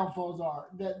their downfalls are,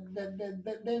 that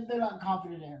they're not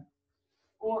confident in,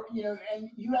 or and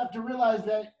you have to realize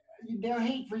that their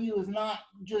hate for you is not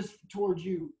just towards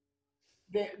you.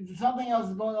 That something else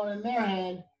is going on in their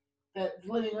head, that's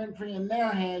living rent free in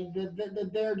their head, that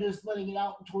they're just letting it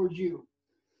out towards you.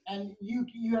 And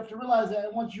you have to realize that.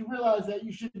 And once you realize that,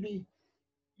 you should be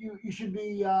you should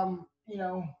be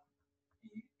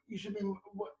you should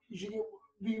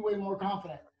be way more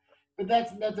confident. But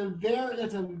that's a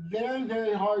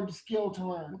very hard skill to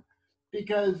learn,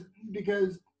 because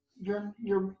you're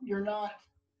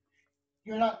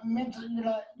not mentally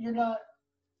you're not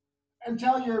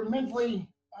until you're mentally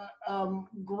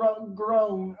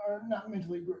grown, or not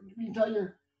mentally until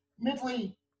you're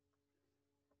mentally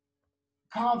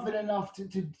confident enough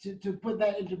to put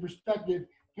that into perspective.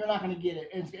 You're not going to get it.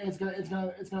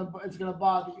 It's gonna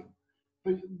bother you.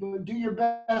 But do your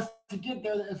best to get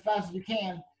there as fast as you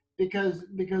can, because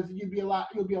you'll be a lot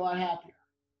happier.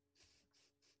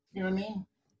 You know what I mean?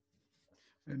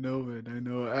 I know it.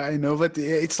 I know, but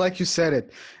it's like you said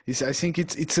it. I think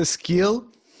it's a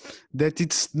skill that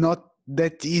it's not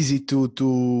that easy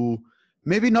to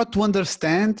maybe not to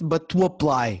understand, but to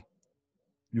apply.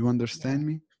 You Yeah. understand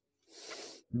me?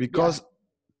 Yeah. Because,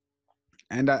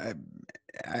 and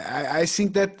I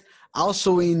think that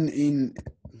also in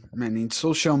man, in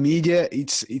social media,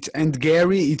 it's and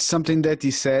Gary, it's something that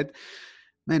he said,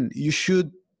 man, you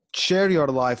should share your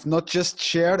life, not just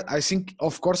share. I think,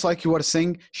 of course, like you were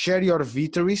saying, share your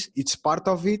victories, it's part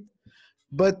of it,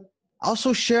 but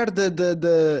also share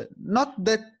the not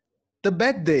that the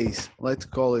bad days, let's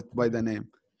call it by the name.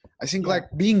 I think Yeah. like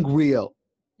being real.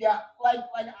 Yeah. Like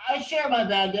I share my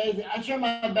bad days. I share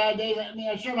my bad days. I mean,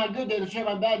 I share my good days. I share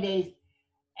my bad days.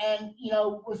 And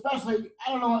especially,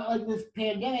 I don't know, like this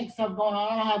pandemic stuff going on. I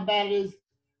don't know how bad it is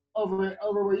over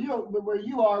where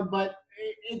you are, but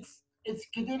it's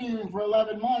continuing for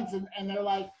 11 months, and they're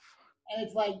like,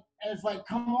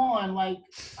 come on, like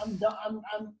I'm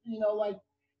like,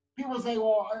 people say,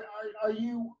 well, are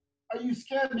you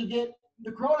scared to get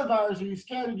the coronavirus? Are you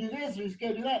scared to do this? Are you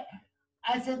scared to do that?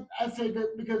 I said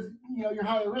that because you're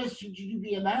higher risk. Should you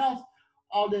be in the house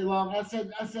all day long? I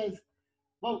said,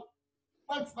 well,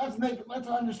 let's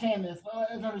understand this.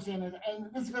 Let's understand this.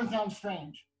 And this is gonna sound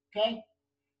strange, okay?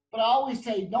 But I always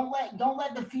say, don't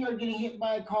let the fear of getting hit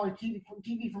by a car keep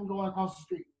you from going across the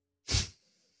street.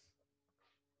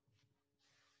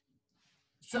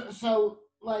 So so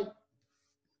like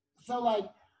so like,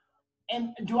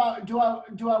 and do I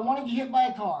want to get hit by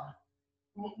a car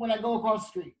when I go across the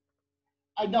street?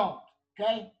 I don't.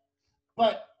 Okay,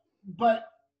 but but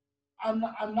I'm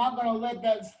not gonna let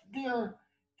that fear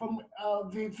from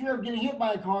the fear of getting hit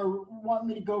by a car want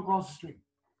me to go across the street.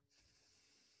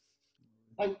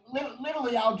 Like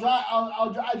literally, I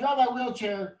drive my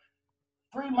wheelchair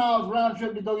 3 miles round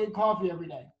trip to go get coffee every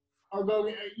day, or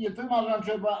 3 miles round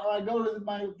trip, or I go to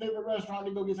my favorite restaurant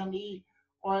to go get something to eat,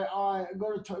 or I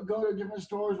go to different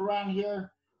stores around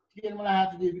here to get what I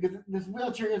have to do, because this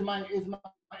wheelchair is my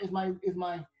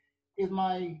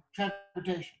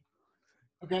transportation.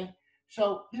 Okay,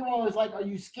 so people are always like, "Are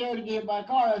you scared to get hit by a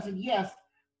car?" I said, "Yes,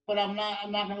 but I'm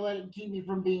not going to let it keep me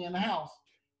from being in the house,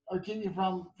 or keep me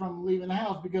from leaving the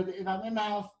house, because if I'm in the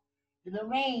house, if it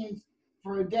rains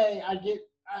for a day, I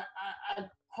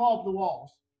crawl up the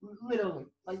walls, literally,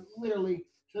 like literally.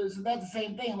 So that's the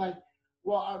same thing. Like,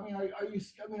 well, I mean, are you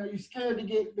scared to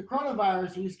get the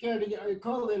coronavirus? Are you scared to get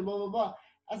COVID? Blah blah blah.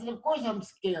 I said, of course I'm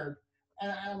scared,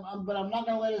 but I'm not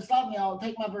going to let it stop me. I'll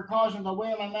take my precautions. I'll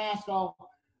wear my mask.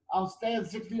 I'll stay at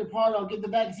 6 feet apart. I'll get the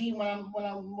vaccine when I'm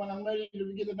ready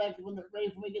to get the vaccine, when they're ready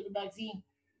for me to get the vaccine.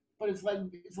 But it's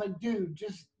like, dude,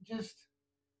 just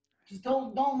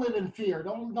don't live in fear.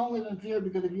 Don't live in fear,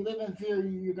 because if you live in fear,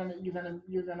 you're gonna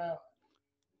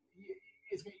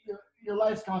it's your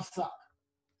life's gonna suck.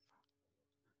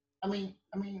 I mean,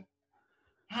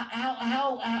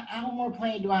 how more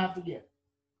plain do I have to get?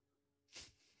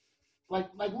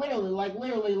 Like literally,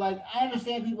 like I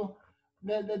understand people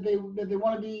that they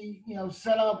want to be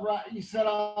set up right. You set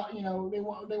up, they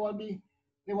want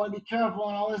to be careful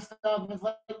and all this stuff. It's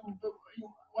like,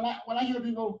 when I hear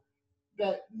people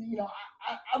that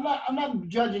I'm not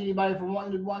judging anybody for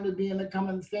wanting to be in the come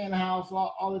and stay in the house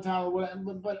all the time or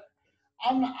whatever, but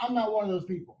I'm not one of those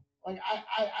people. Like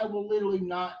I will literally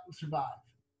not survive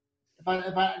because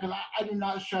I do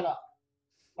not shut up.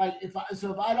 Like if I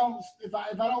don't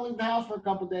leave the house for a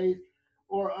couple of days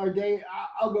or a day,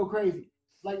 I'll go crazy.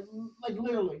 Like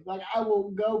literally, like I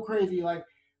will go crazy. Like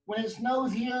when it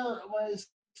snows here,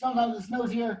 sometimes it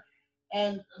snows here,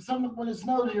 And when it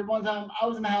snowed here one time, I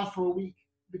was in the house for a week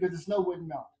because the snow wouldn't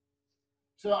melt.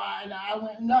 So I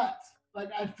went nuts. Like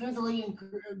I physically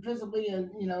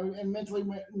and and mentally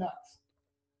went nuts.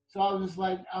 So I was just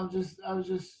like I was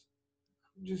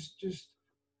just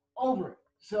over it.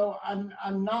 So I'm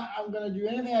gonna do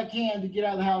anything I can to get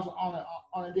out of the house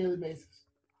on a daily basis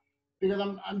because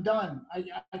I'm done.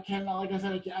 I cannot, like I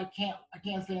said, I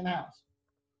can't stay in the house.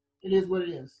 It is what it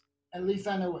is. At least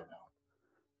I know it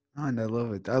now. And I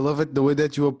love it. I love it the way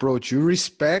that you approach. You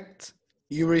respect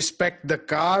the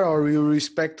car or you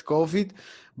respect COVID,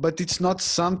 but it's not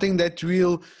something that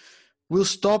will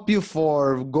stop you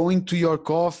for going to your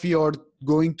coffee or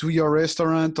going to your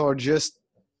restaurant or just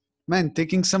man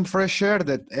taking some fresh air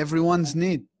that everyone's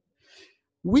need.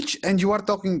 Which and you are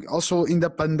talking also in the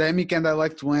pandemic, and I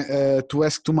like to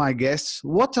ask to my guests,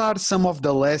 what are some of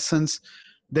the lessons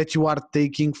that you are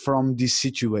taking from this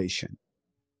situation?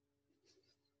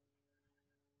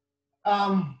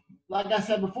 Like I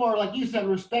said before, like you said,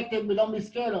 respect it, but don't be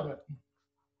scared of it.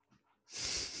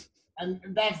 And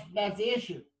that's the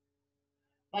issue.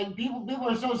 Like people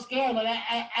are so scared. Like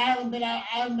I haven't been out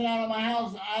of my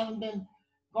house. I haven't been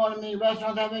going to many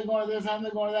restaurants. I haven't been going to this. I haven't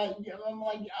been going to that. I'm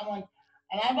like,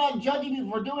 and I'm not judging you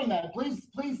for doing that. Please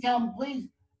tell me.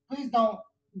 Please don't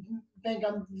think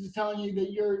I'm just telling you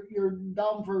that you're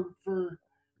dumb for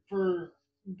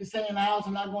staying in the house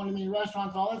and not going to many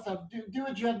restaurants. All that stuff. Do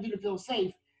what you have to do to feel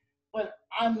safe. But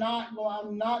I'm not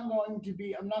going to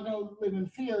be. I'm not going to live in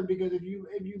fear because if you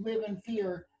live in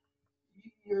fear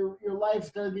your life's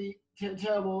gonna be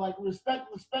terrible. Like respect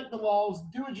the laws.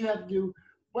 Do what you have to do.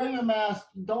 Wear your mask.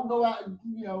 Don't go out.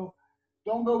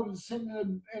 Don't go sit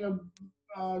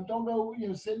don't go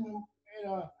sitting in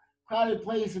a crowded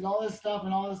place and all this stuff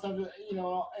and all this stuff.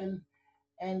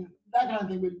 And that kind of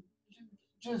thing. But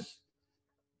just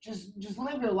just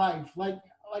live your life. Like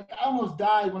I almost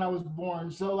died when I was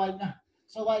born. So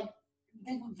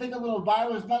think a little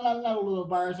virus. Not a little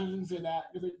virus. I shouldn't say that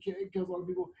because it kills a lot of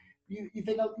people. You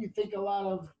think a lot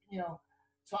of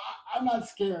so I'm not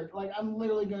scared. Like I'm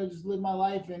literally gonna just live my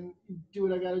life and do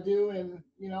what I gotta do, and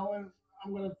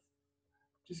I'm gonna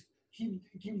just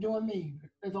keep doing me.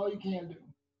 That's all you can do.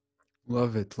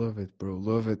 Love it, bro.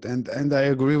 Love it, and I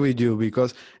agree with you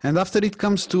because and after it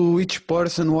comes to each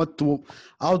person,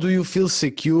 how do you feel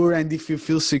secure, and if you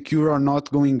feel secure or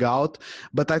not going out.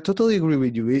 But I totally agree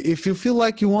with you. If you feel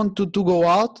like you want to go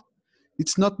out,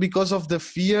 it's not because of the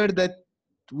fear that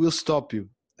will stop you.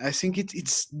 I think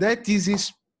it's that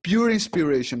is pure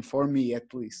inspiration for me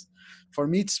at least. For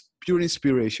me, it's pure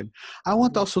inspiration. I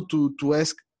want also to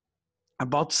ask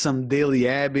about some daily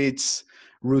habits,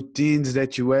 routines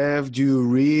that you have. Do you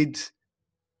read?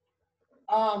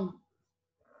 Um,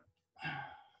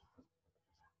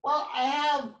 well,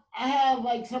 I have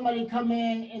like somebody come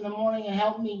in the morning and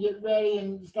help me get ready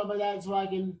and stuff like that, so I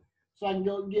can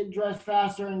go get dressed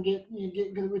faster and get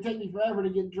because it would take me forever to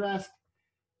get dressed.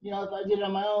 If I did it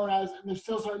on my own, there's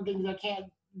still certain things I can't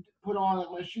put on, like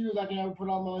my shoes I can never put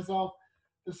on by myself.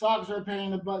 The socks are a pain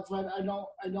in the butt, so I don't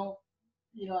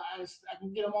I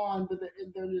can get them on, but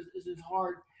it's just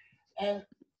hard. And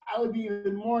I would be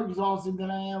even more exhausted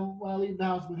than I am when I leave the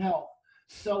house with help.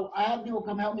 So I have people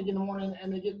come help me in the morning,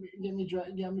 and they get me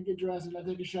get dressed, and I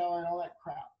take a shower and all that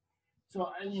crap.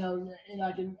 So and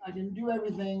I can do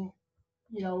everything,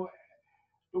 you know.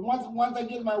 But once I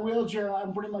get in my wheelchair,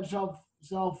 I'm pretty much self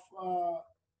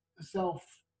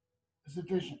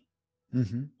sufficient.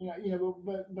 Hmm.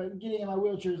 But getting in my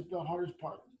wheelchair is the hardest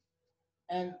part.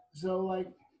 And so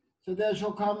then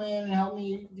she'll come in and help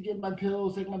me to get my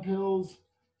pills, take my pills.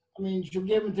 I mean, she'll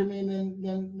give them to me, and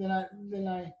then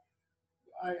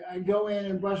I go in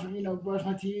and brush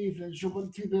my teeth, and she'll put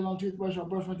the toothpaste on the toothbrush. I'll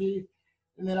brush my teeth,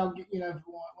 and then I'll get when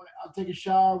I'll take a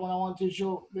shower when I want to.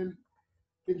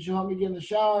 Then she'll help me get in the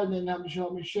shower, and then she'll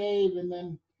help me shave, and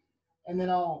then I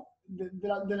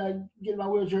get in my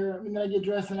wheelchair, and then I get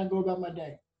dressed and I go about my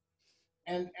day.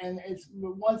 And it's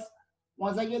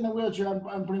once I get in the wheelchair,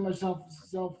 I'm pretty much self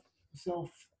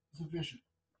sufficient.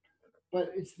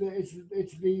 But it's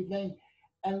the thing,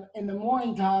 and in the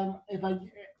morning time, if I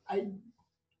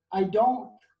I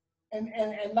don't, and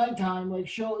at nighttime, like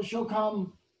she'll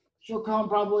come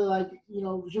probably like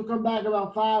she'll come back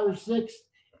about 5 or 6,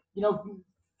 you know,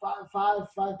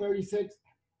 5:36,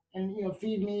 and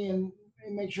feed me and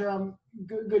make sure I'm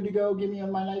good to go. Give me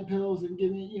my night pills and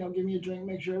give me a drink.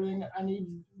 Make sure everything I need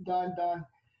done.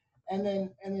 And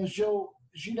then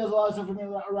she does a lot of stuff for me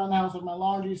around the house with my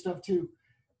laundry stuff too.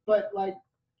 But like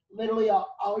literally,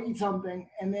 I'll eat something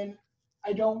and then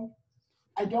I don't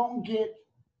I don't get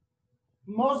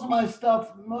most of my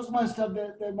stuff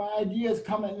that my ideas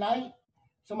come at night.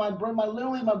 So my brain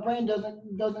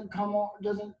doesn't come on,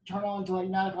 doesn't turn on until like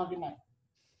 9 o'clock at night.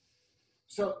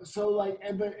 So like,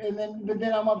 but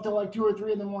then I'm up till like 2 or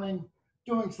 3 in the morning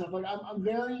doing stuff. Like I'm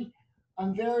very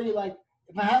like,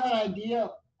 if I have an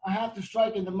idea, I have to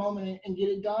strike at the moment and get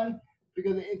it done,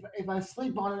 because if I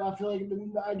sleep on it, I feel like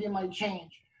the idea might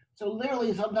change. So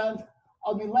literally, sometimes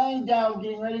I'll be laying down,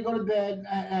 getting ready to go to bed.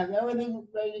 I have everything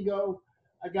ready to go.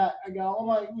 I got all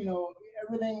my,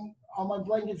 everything, all my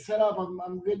blankets set up.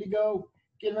 I'm good to go.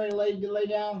 Getting ready to lay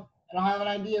down, and I'll have an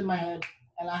idea in my head,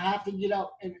 and I have to get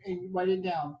up and write it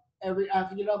down. I have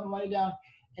to get up and write it down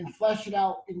and flesh it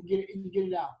out and get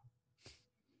it out.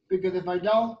 Because if I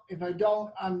don't,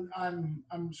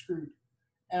 I'm screwed.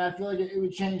 And I feel like it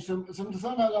would change. Sometimes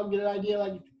I'll get an idea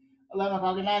like 11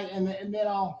 o'clock at night, and then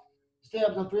I'll stay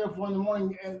up till 3 or 4 in the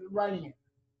morning writing it,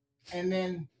 and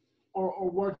then or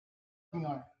working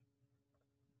on it.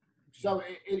 So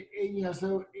it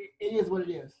is what it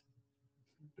is.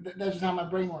 That's just how my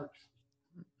brain works.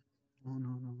 No, no,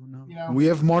 no, no. You know? We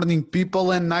have morning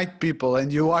people and night people,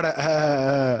 and you are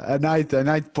a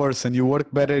night person. You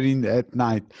work better at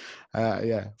night.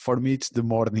 Yeah, for me it's the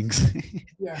mornings.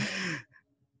 Yeah.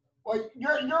 Well,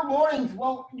 your mornings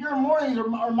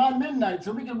are my midnight,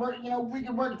 so we can work. We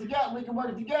can work together. We can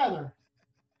work together.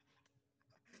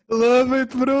 Love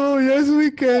it, bro. Yes, we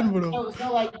can, bro.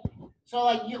 So,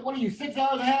 what are you, 6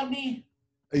 hours ahead of me?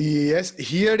 Yes,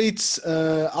 here it's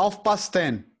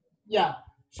 10:30. Yeah.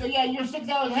 So yeah, you're 6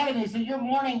 hours ahead of me. So your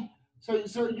morning. So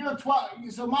you're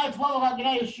 12. So my 12 o'clock at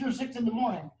night is your 6 in the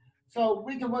morning. So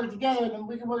we can work together, and then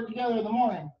we can work together in the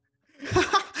morning.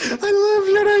 I love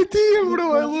your idea, bro.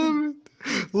 I love it.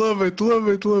 Love it, love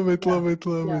it, love it, Yeah. love it,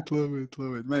 love Yeah. it, love it,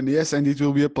 love it. Man, yes, and it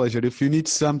will be a pleasure. If you need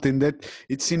something that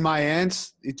it's in my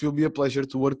hands, it will be a pleasure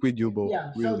to work with you, bro.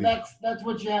 Yeah. So Really. that's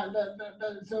what you have.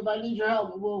 So if I need your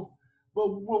help, we'll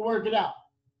work it out.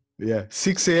 Yeah,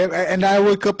 6 a.m. And I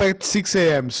wake up at 6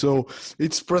 a.m. So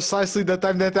it's precisely the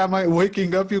time that I'm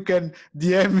waking up. You can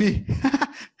DM me,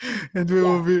 and we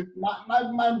will be.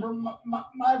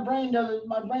 My brain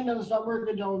doesn't start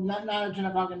working until 9 or 10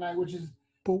 o'clock at night, which is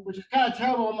kind of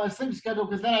terrible on my sleep schedule,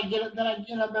 because then I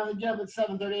end up having to get up at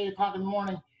 7:30, 8 o'clock in the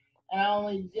morning, and I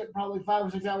only get probably 5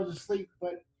 or 6 hours of sleep.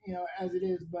 But as it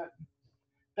is, but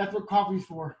that's what coffee's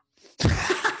for.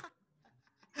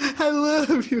 I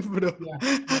love you, bro. Yeah.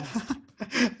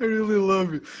 I really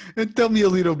love you. And tell me a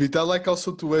little bit. I like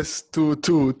also to ask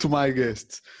to my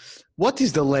guests, what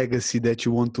is the legacy that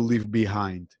you want to leave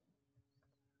behind?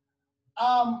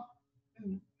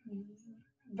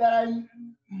 That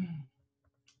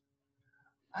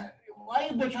why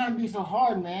are you trying to be so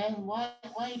hard, man? Why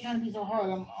are you trying to be so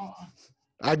hard?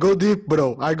 I go deep,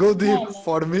 bro. I go deep. Yeah,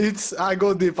 For me, I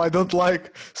go deep. I don't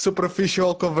like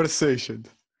superficial conversation.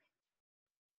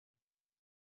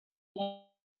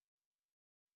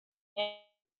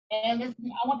 And I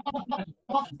want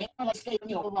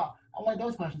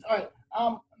those questions. All right.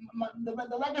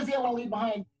 The legacy I want to leave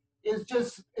behind is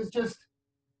just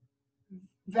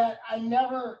that I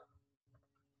never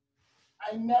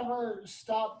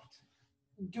stopped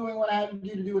doing what I had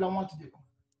to do what I want to do.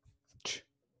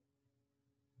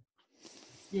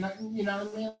 You know what I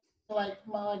mean? Like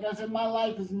I said, my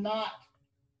life is not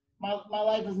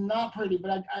pretty,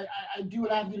 but I do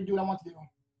what I have to do what I want to do.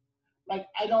 Like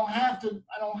I don't have to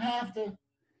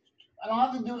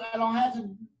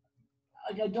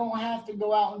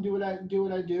go out and do what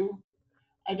I do.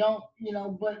 I don't,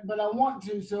 but I want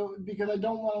to, so because I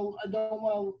don't want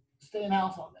to stay in the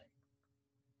house all day,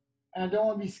 and I don't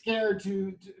want to be scared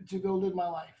to go live my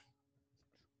life.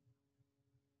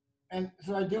 And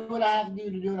so I do what I have to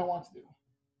do what I want to do.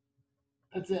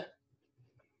 That's it.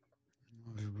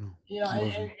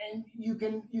 And you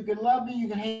can love me, you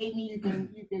can hate me, you can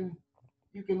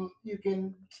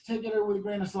take it with a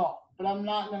grain of salt. But I'm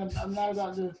not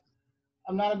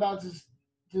about to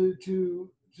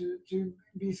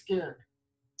be scared.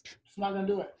 Just not gonna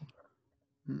do it.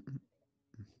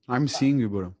 I'm seeing you,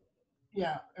 bro.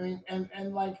 Yeah, I mean,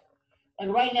 and like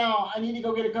right now, I need to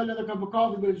go get another cup of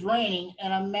coffee, but it's raining,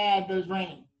 and I'm mad that it's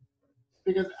raining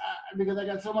because I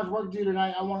got so much work to do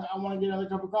tonight. I want to get another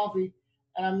cup of coffee,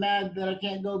 and I'm mad that I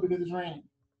can't go because it's raining.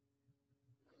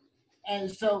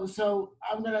 And so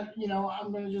I'm gonna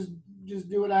just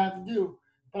do what I have to do.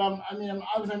 But I'm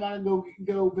obviously not gonna go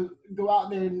out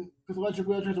there because electric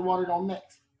wheelchairs and water don't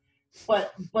mix.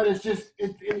 But it's just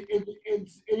it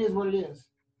is what it is.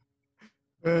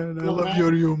 And I love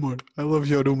your humor. I love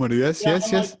your humor. Yes, yeah,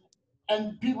 yes.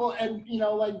 And people,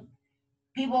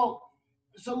 people.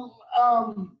 So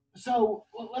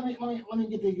let me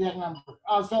get the exact number.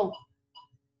 So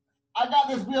I got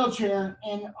this wheelchair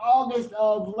in August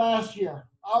of last year.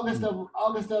 August of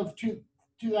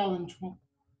 2020.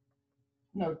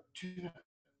 No,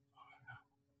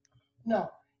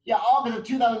 August of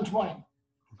 2020.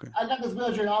 Okay. I got this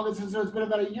wheelchair in August, so it's been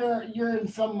about a year and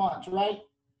some months, right?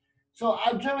 So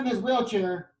I've driven this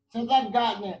wheelchair since I've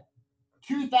gotten it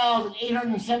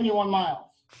 2,871 miles.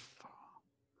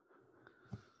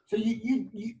 So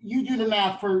you do the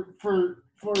math for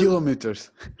Kilometers.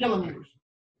 kilometers.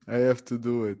 I have to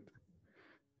do it.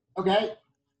 Okay.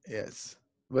 Yes,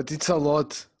 but it's a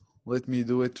lot. Let me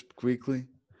do it quickly.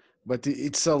 But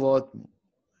it's a lot.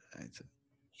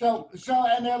 So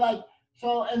and they're like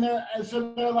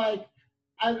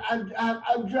I've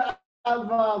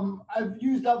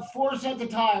used up 4 sets of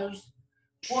tires,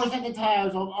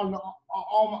 on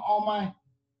all my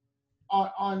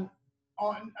on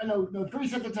no 3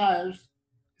 sets of tires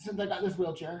since I got this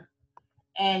wheelchair,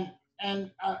 and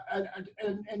 2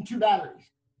 batteries.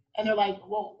 And they're like,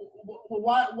 well,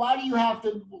 why do you have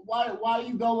to? Why are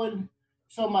you going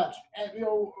so much? And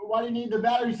why do you need the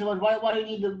battery so much? Why do you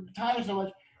need the tire so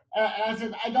much? And I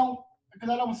said, because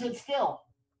I don't sit still.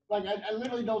 Like I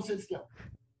literally don't sit still.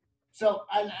 So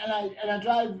I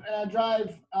drive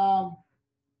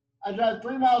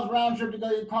 3 miles round trip to go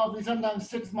get coffee. Sometimes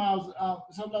 6 miles.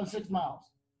 Sometimes 6 miles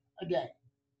a day.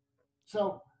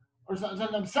 So or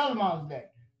sometimes 7 miles a day.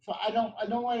 So I don't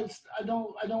want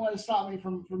to stop me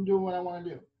from doing what I want to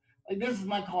do. Like this is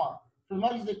my car. For as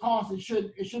much as it costs, it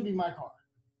should be my car.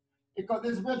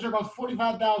 This wheelchair costs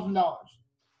 $45,000.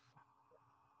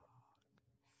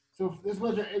 So this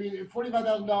wheelchair, I mean,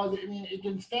 $45,000. I mean,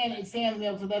 it stands me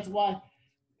up. So that's why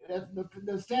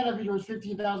the stand-up feature was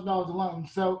 $15,000 alone.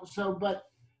 So but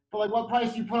like, what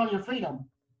price do you put on your freedom?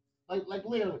 Like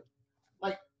literally,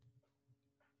 like.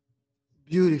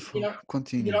 Beautiful. You know,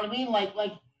 Continue. You know what I mean? Like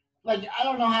I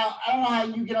don't know how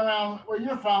you get around where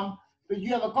you're from, but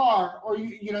you have a car, or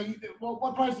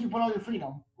what price do you put on your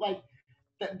freedom? Like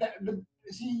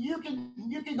see, you can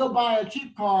go buy a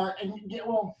cheap car and get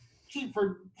cheap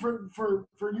for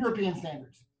European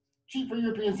standards, and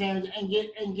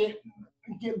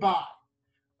get by,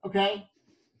 okay?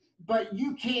 But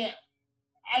you can't.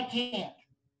 I can't.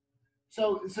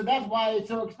 So that's why it's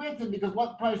so expensive, because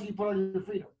what price do you put on your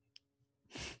freedom?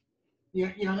 You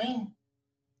know what I mean?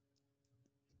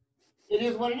 It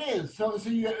is what it is. So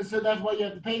that's why you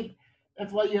have to pay.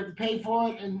 That's why you have to pay for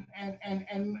it and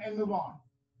move on.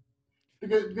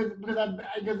 Because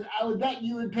I would bet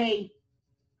you would pay.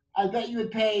 I bet you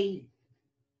would pay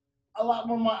a lot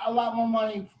more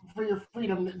money for your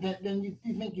freedom than you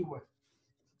think you would.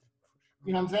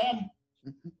 You know what I'm saying?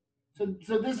 Mm-hmm.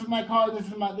 So this is my car. This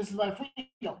is my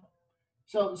freedom.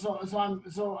 So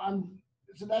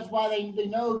that's why they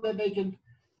know that they can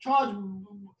charge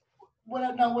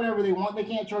whatever they want. They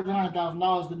can't charge $100,000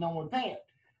 because no one would pay it.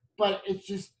 But it's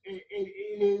just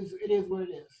it is what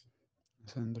it is.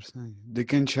 I understand. They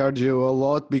can charge you a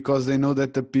lot because they know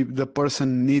that the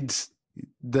person needs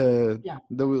the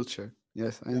wheelchair.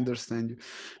 Yes, I understand you,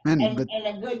 man. And a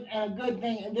good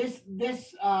thing. And this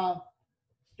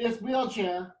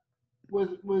wheelchair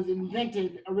was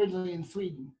invented originally in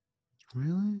Sweden.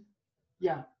 Really?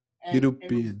 Yeah.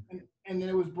 European. And then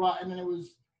it was brought. And then it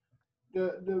was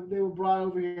they were brought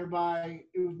over here by.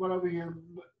 It was brought over here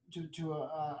to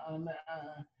a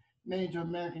made to an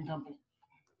American company.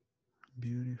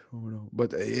 Beautiful,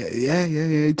 but yeah.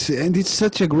 It's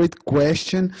such a great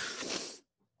question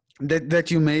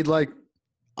that you made. Like,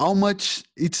 how much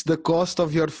it's the cost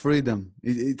of your freedom?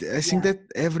 I think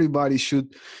that everybody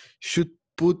should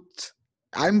put.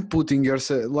 I'm putting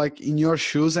yourself like in your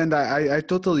shoes, and I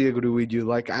totally agree with you.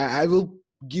 Like I will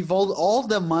give all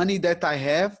the money that I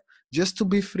have just to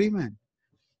be free, man.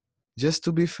 Just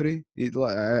to be free.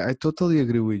 I totally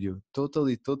agree with you.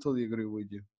 Totally agree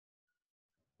with you.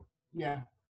 Yeah.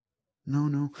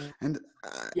 No. And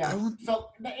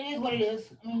so it is what it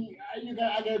is. I mean,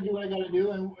 I gotta do what I gotta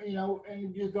do, and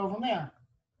and just go from there.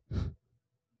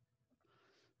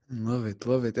 Love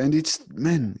it. And it's,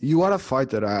 man, you are a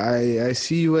fighter. I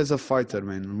see you as a fighter,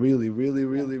 man. Really.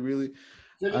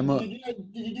 So did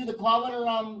you do the kilometer?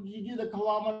 Did you do the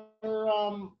kilometer?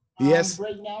 Yes.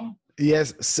 Breakdown.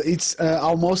 Yes, it's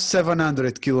almost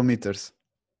 700 kilometers.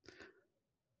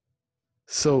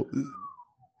 So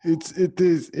it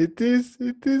is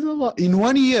a lot in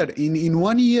 1 year. In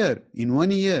 1 year.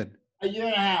 A year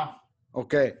and a half.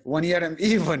 Okay, 1 year and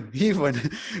even.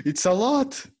 It's a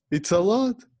lot. It's a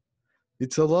lot. And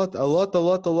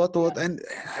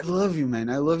I love you, man.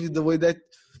 I love you the way that,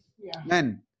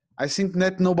 man, I think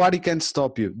that nobody can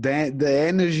stop you. The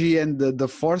energy and the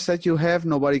force that you have,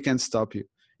 nobody can stop you.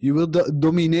 You will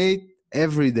dominate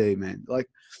every day, man. Like,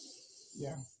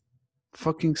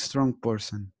 fucking strong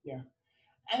person. Yeah.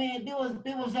 I mean,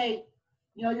 people say,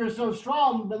 you're so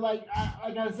strong, but like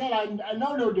I said, I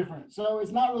know no different. So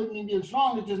it's not really me being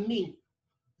strong. It's just me.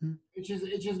 Hmm. It's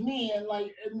just me. And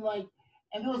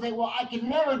people say, well, I can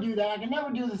never do that. I can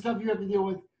never do the stuff you have to deal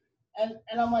with.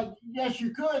 And I'm like, yes,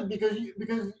 you could because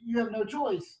you have no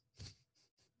choice.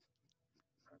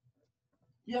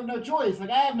 You have no choice. Like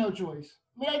I have no choice.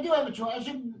 I mean, I do have a choice. I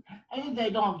shouldn't say I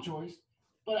don't have a choice,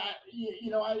 but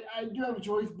I do have a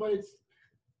choice. But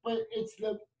it's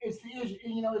the issue.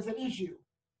 It's an issue.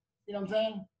 You know what I'm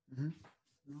saying? Mhm.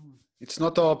 It's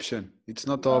not an option. It's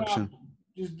not It's an not an option. option.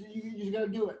 You just gotta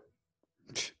do it.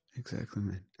 Exactly,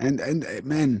 man. And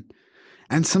man,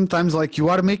 and sometimes like you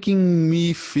are making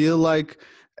me feel like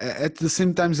at the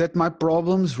same time that my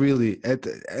problems really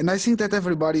and I think that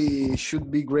everybody should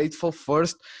be grateful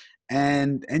first,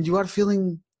 and you are feeling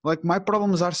like my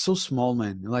problems are so small,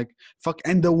 man. Like fuck,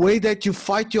 and the way that you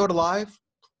fight your life,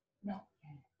 No,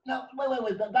 no,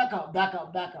 wait. Back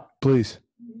up. please.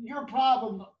 Your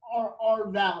problems are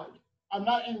valid. I'm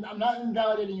not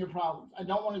invalidating your problems. I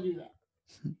don't want to do that.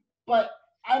 But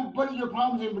I'm putting your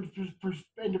problems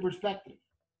into perspective.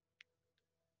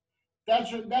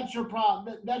 That's your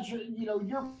problem. That's your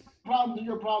problems are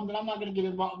your problems, and I'm not going to get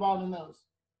involved in those.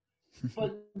 But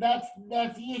that's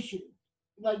the issue.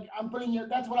 Like I'm putting your.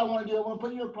 That's what I want to do. I want to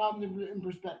put your problems in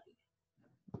perspective.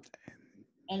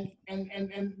 And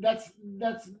that's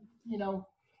you know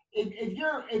if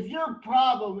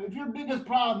your biggest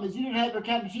problem is you didn't have your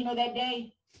cappuccino that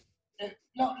day.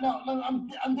 No,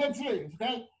 I'm dead serious.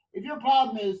 Okay, if your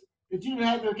problem is that you didn't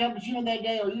have your cappuccino that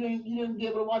day, or you didn't be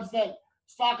able to watch that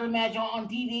soccer match on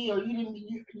TV, or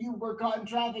you were caught in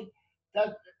traffic,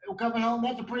 that coming home,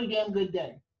 that's a pretty damn good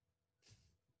day.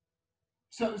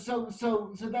 So that's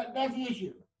the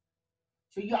issue.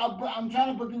 So I'm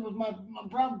trying to put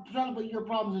trying to put your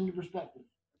problems into perspective.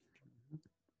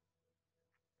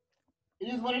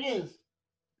 It is what it is.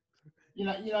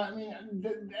 I mean,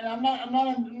 and I'm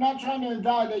not trying to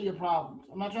invalidate your problems.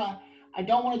 I'm not trying. I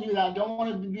don't want to do that. I don't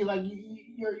want to be like,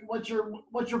 what's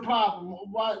your problem?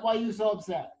 Why are you so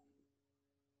upset?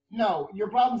 No, your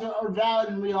problems are valid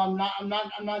and real. I'm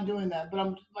not doing that. But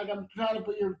I'm trying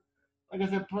to like I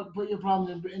said, put your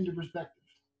problems into perspective.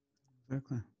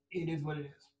 Exactly. It is what it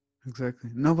is. Exactly.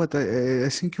 No, but I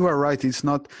think you are right. It's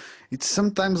not. It's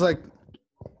sometimes like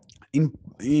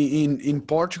in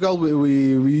Portugal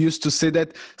we used to say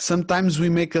that sometimes we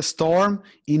make a storm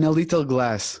in a little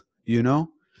glass, you know,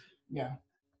 Yeah.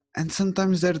 and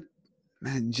sometimes that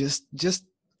man just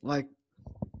like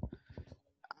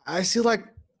I see like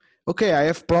okay, I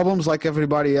have problems like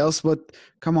everybody else, but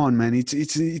come on, man,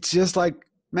 it's just like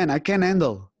man, I can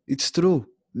handle. It's true.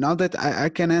 Now that I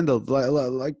can handle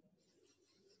like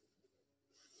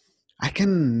I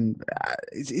can.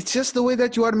 It's just the way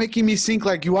that you are making me think.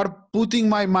 Like you are putting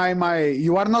my.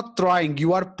 You are not trying.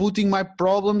 You are putting my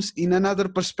problems in another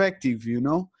perspective. You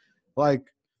know, like.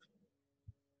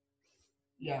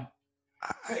 Yeah.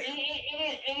 But I,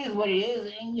 it is what it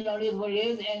is, and it is what it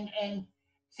is, and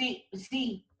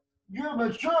see, you're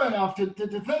mature enough to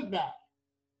think that.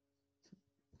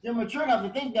 You're mature enough to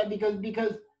think that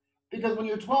because when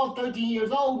you're 12, 13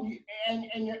 years old,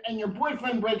 and your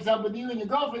boyfriend breaks up with you, and your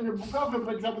girlfriend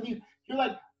breaks up with you, you're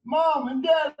like, Mom and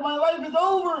Dad, my life is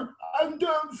over. I'm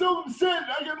done, so upset.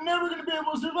 I'm never gonna be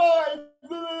able to survive.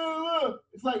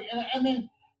 It's like, and then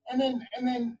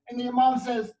your mom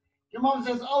says,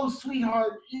 "Oh,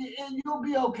 sweetheart, you'll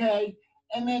be okay."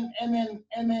 And then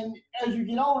as you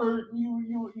get older,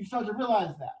 you start to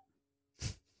realize that.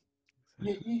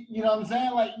 You know what I'm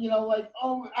saying? Like,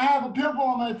 oh, I have a pimple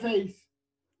on my face.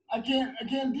 I can't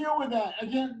deal with that.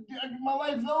 My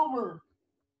life's over.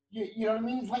 You know what I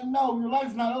mean? It's like, no, your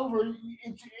life's not over.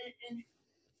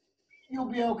 You'll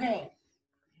be okay.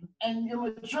 And you're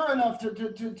mature enough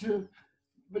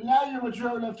but now you're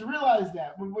mature enough to realize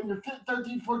that when you're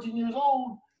 13, 14 years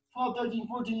old, 12, 13,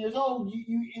 14 years old,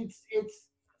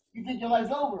 you think your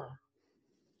life's over.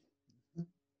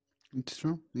 it's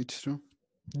true. It's true.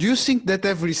 Do you think that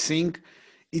everything,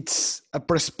 it's a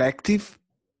perspective?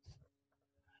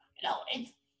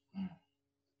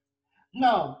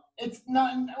 No, it's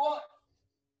not. Well,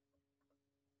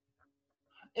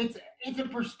 it's a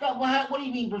perspective. What do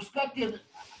you mean perspective?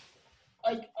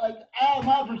 Like I have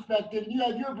my perspective, you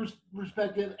have your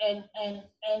perspective, and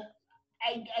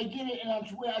I get it, and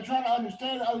I try to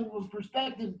understand other people's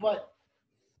perspective, but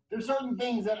there's certain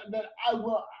things that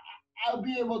I'll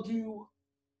be able to.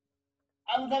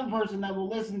 I'm the type of person that will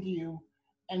listen to you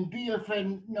and be your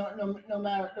friend, no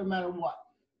matter what.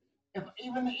 If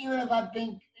even if I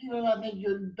think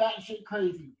you're batshit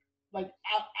crazy, like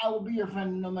I will be your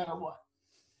friend no matter what.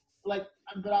 like,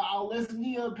 but I'll listen to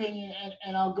your opinion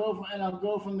and I'll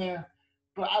go from there.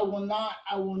 But I will not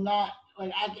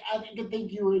like I can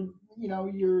think you were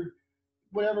you're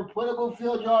whatever political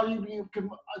field you are, you can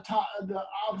the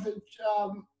opposite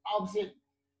opposite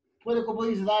political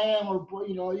beliefs that I am, or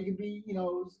you can be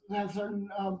have certain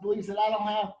beliefs that I don't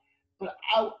have. But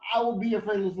I will be your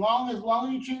friend as long as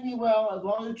you treat me well, as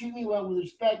long as you treat me well with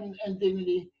respect and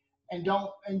dignity, and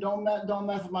don't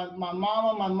mess with my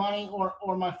mama, my money,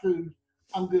 or my food.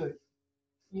 I'm good.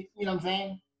 You know what I'm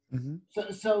saying? Mm-hmm.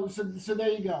 So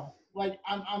there you go. Like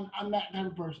I'm that kind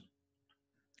of person.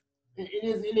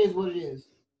 It is what it is.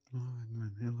 Love it,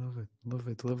 man. I love it. Love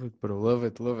it. Love it, bro. Love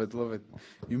it. Love it. Love it.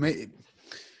 You may.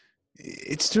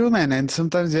 It's true, man. And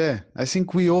sometimes, yeah, I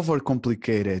think we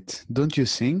overcomplicate it. Don't you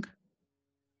think?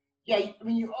 Yeah, I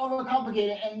mean you overcomplicate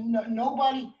it, and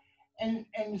nobody, and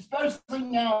especially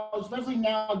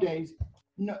nowadays,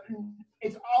 no,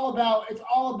 it's all about.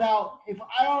 If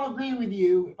I don't agree with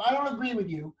you,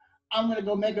 I'm gonna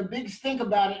go make a big stink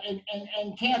about it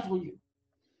and cancel you.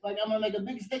 Like I'm gonna make a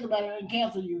big stink about it and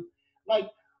cancel you. Like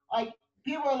like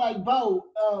people are like, Bo,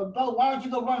 why don't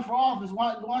you go run for office?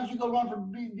 Why don't you go run for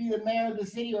be the mayor of the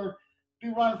city, or be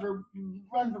run for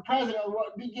president,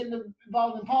 or be getting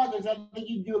involved in politics? I think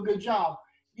you'd do a good job.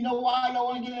 You know why I don't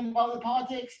want to get involved in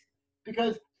politics?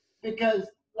 Because because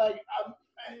like I'm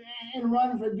and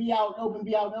run for be out and open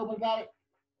about it.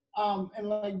 And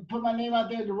like put my name out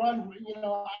there to run.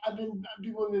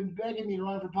 People have been begging me to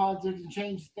run for politics and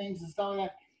change things and stuff like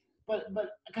that. But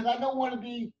because I don't want to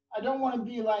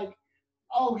be like,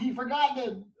 oh, he forgot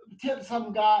to tip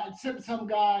some guy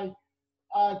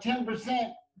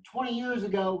 10% 20 years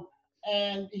ago,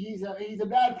 and he's a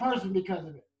bad person because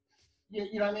of it.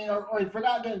 You know what I mean? Or he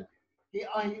forgot to, he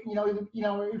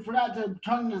forgot to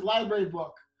turn in his library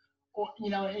book, or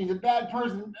and he's a bad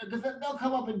person because they'll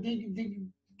come up and dig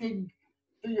through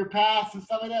your past and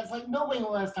stuff like that. It's like nobody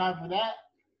has time for that.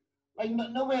 Like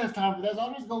nobody has time for that. So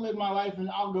I'm just gonna live my life, and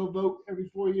I'll go vote every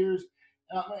 4 years.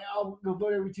 I'll go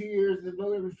vote every 2 years, and then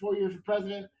vote every 4 years for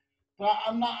president. But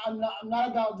I'm not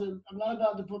about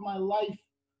to put my life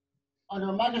under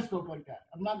a microscope like that.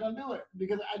 I'm not gonna do it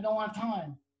because I don't have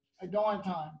time. I don't have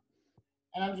time,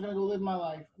 and I'm just gonna go live my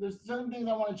life. There's certain things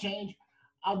I want to change.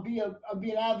 I'll be an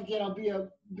advocate. Be a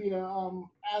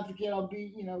advocate. I'll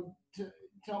be to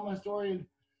tell my story. And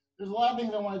there's a lot of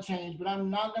things I want to change, but I'm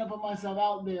not gonna put myself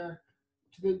out there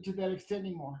to that extent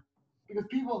anymore, because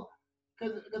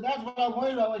because that's what I'm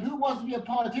worried about. Like, who wants to be a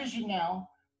politician now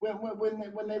when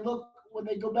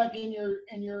they go back in your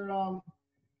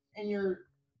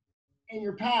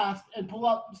past and pull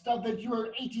up stuff that you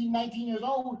were 18, 19 years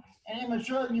old and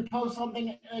immature, and you post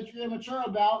something that you're immature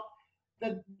about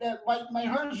that might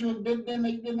hurt you, and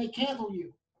then they cancel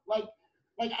you. Like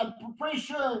I'm pretty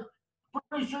sure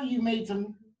you made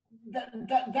some.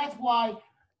 That's why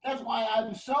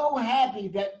I'm so happy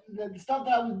that the stuff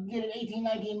that I did at 18,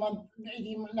 19,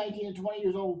 and 20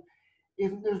 years old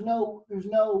is there's no,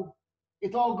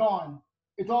 it's all gone.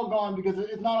 It's all gone because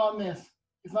it's not on this.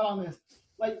 It's not on this.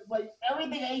 Like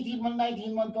everything 18,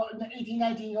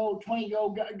 19 year old, 20-year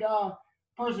old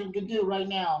person can do right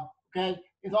now, okay,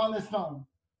 is on this phone,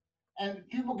 and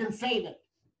people can save it.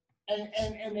 And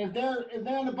if they're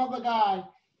in the public eye,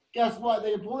 guess what?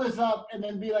 They pull this up and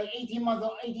then be like 18,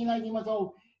 19 months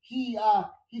old. He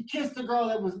kissed a girl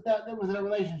that was in a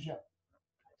relationship,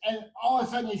 and all of a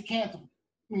sudden he's canceled.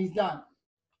 I mean, he's done.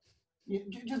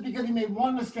 Just because he made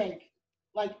one mistake.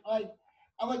 Like I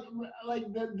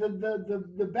like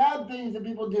the bad things that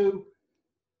people do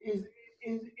is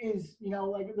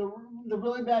like the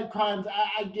really bad crimes.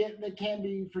 I get that can't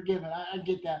be forgiven. I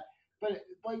get that. But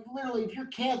like literally, if you're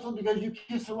canceled because you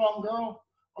kissed the wrong girl,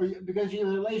 or because you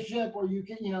have a relationship, or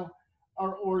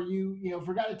or you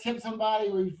forgot to tip somebody,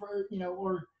 or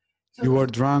or so You were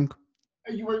drunk.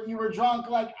 you were drunk.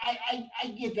 Like I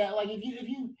get that. Like if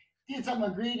you did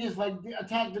something egregious, like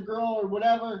attack the girl or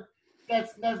whatever,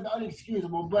 that's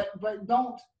unexcusable. But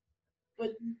don't.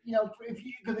 But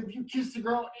if you kiss the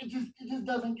girl, it just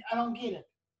doesn't. I don't get it.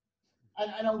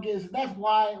 I don't get it. So that's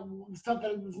why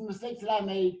the mistakes that I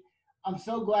made. I'm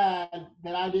so glad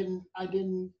that I didn't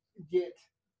get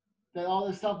that. All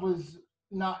this stuff was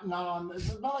not on.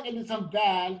 It's not like I did something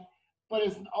bad, but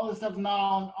it's all this stuff's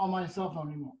not on my cell phone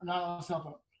anymore. Not on my cell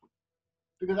phone,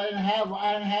 because I didn't have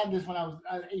this when I was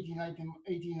 18,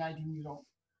 19 years old.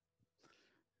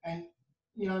 And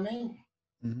you know what I mean?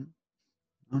 Mm-hmm.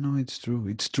 No, it's true.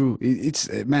 It's true. It's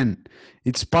man,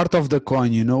 it's part of the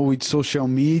coin, with social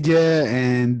media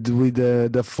and with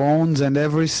the phones and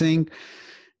everything.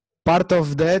 Part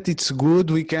of that, it's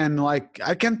good. We can I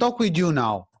can talk with you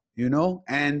now. you know.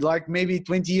 And like maybe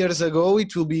 20 years ago,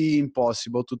 it will be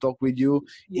impossible to talk with you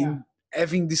Yeah. in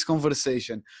having this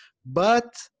conversation.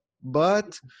 But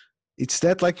it's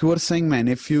that, like you were saying, man.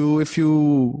 If you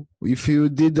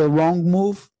did the wrong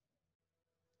move,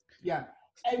 Yeah.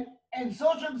 And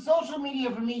social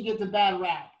media for me gets a bad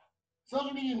rap.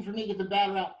 Social media for me gets a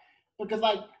bad rap because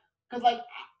I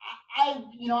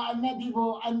met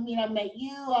people. I mean, I met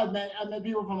you. I met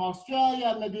people from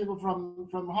Australia. I met people from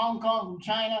Hong Kong, from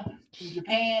China, from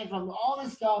Japan, from all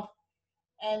this stuff,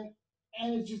 and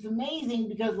it's just amazing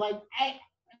because let's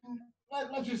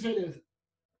just say this.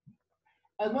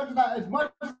 As much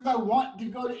as I want to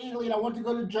go to Italy, and I want to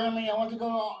go to Germany, I want to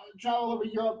go travel over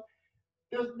Europe.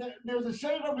 There's a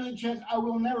 70% chance I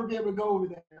will never be able to go over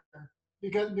there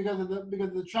because of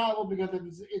the travel, because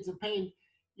it's a pain,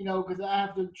 because I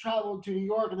have to travel to New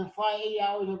York and then fly 8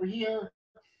 hours over here,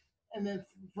 and then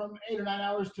from 8 or 9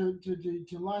 hours to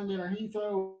London or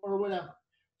Heathrow or whatever.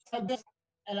 So this,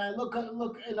 and I look,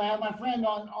 and I have my friend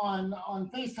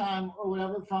on FaceTime or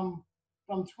whatever from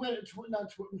Twitter,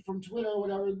 not from Twitter or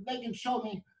whatever. They can show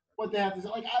me what they have to say.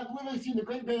 Like I've literally seen the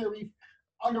Great Barrier Reef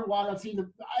underwater. I've seen the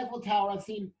Eiffel Tower. I've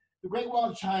seen the Great Wall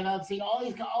of China. I've seen all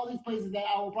these places that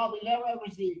I will probably never ever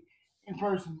see in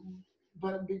person.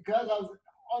 But because I was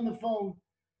on the phone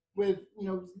with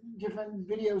different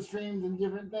video streams and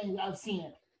different things, I've seen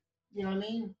it. You know what I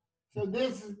mean? So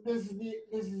this is the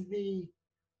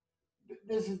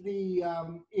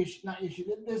issue, not issue.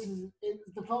 This is it's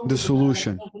the phone. the Gets a bad rap.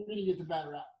 solution. Social media gets a bad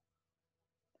rap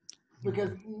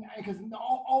because the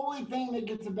only thing that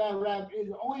gets a bad rap is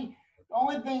the only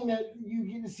thing that you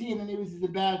get to see in the news is the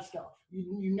bad stuff.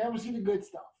 You never see the good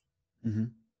stuff. Mm-hmm.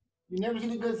 You never see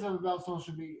the good stuff about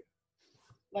social media.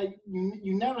 Like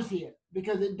you never see it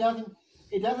because it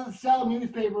doesn't sell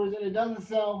newspapers and it doesn't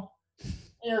sell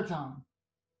airtime.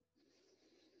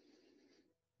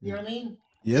 You know what I mean?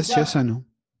 Yes, yes, I know.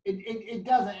 It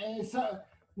doesn't. And it's the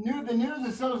news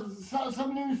is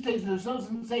some news stations are so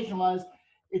sensationalized.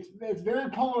 It's very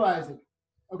polarizing.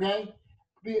 Okay,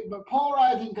 but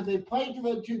polarizing because they play to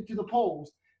the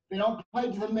poles. They don't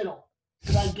play to the middle.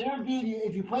 Because I guarantee you,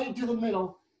 if you play it to the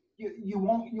middle, you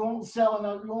won't sell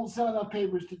enough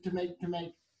papers to make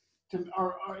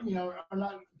or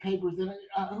not papers. Who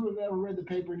have ever read the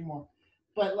paper anymore?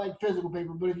 But like physical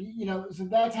paper. But if so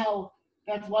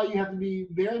that's why you have to be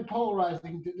very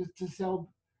polarizing to sell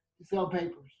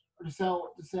papers or to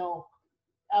sell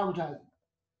advertising.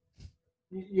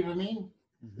 You know what I mean?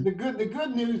 Mm-hmm. The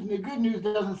good news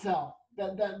doesn't sell.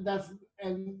 That's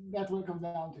what it comes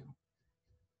down to.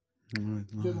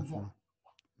 It doesn't sell.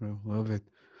 Bro, love it.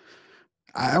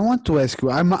 I want to ask you.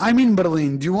 I'm in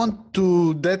Berlin. Do you want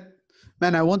to that?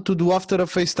 Man, I want to do after a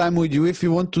FaceTime with you. If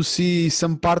you want to see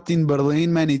some part in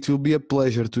Berlin, man, it will be a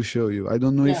pleasure to show you. I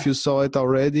don't know if you saw it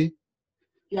already.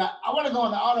 Yeah, I want to go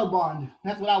on the Autobahn.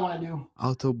 That's what I want to do.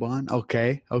 Autobahn?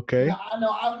 Okay. No,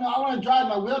 I want to drive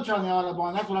my wheelchair on the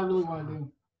Autobahn. That's what I really want to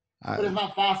do. But it's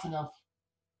not fast enough.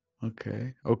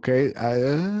 Okay.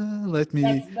 Let me.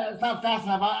 That's not fast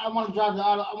enough. I want to drive the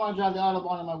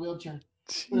Autobahn in my wheelchair,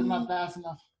 but it's not fast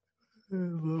enough. I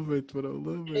love it, bro.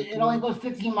 Love it. It only goes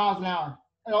 15 miles an hour.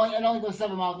 It only goes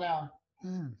 7 miles an hour.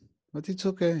 Yeah, but it's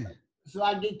okay. So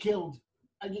I'd get killed.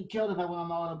 I'd get killed if I went on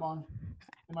the Autobahn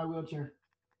in my wheelchair.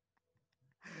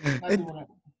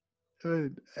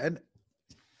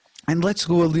 And let's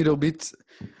go a little bit.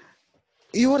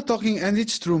 You were talking, and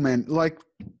it's true, man. Like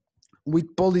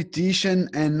with politicians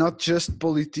and not just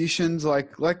politicians,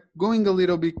 like going a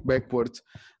little bit backwards.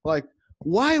 Like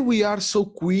why we are so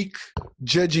quick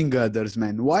judging others,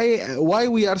 man? Why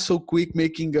we are so quick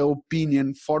making an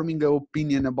opinion, forming an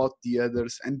opinion about the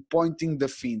others, and pointing the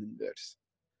fingers?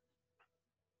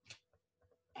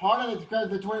 Part of it's because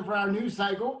of the 24-hour news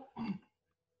cycle.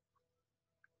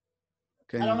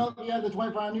 I don't know if you have the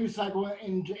 24-hour news cycle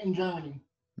in Germany.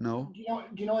 No. Do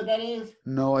you know what that is?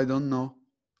 No, I don't know.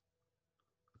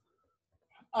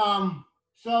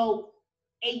 So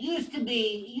it used to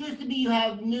be you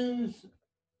have news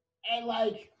at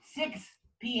like 6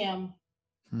 p.m.,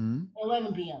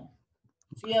 11 p.m.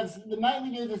 So you have the nightly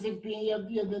news at 6 p.m.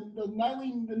 You have the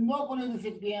local news at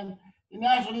 6 p.m., the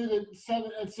national news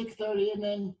at 6:30, and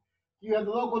then you have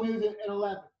the local news at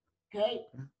 11. Okay.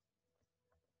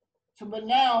 So, but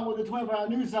now with the 24-hour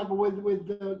news cycle, with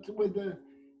the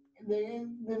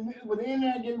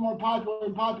internet getting more popular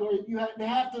and popular, they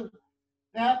have to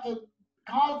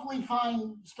constantly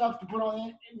find stuff to put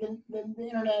on the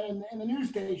internet and the news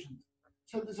stations.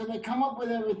 So they come up with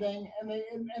everything, and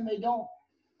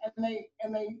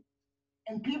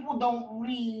people don't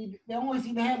read. They only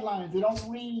see the headlines. They don't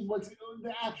read what's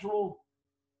the actual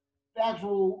the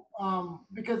actual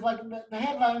because like the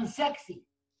headline is sexy.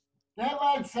 The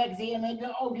headline's sexy, and they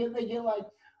go, oh, they get like,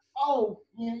 oh,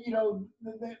 they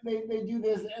do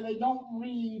this, and they don't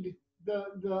read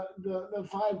the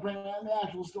fine print and the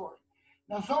actual story.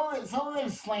 Now, some of it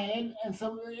is slanted, and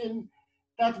and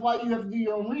that's why you have to do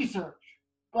your own research.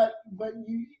 But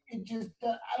it just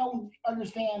I don't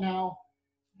understand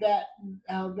that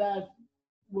how that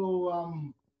will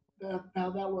how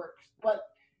that works. But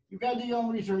you got to do your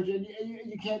own research, and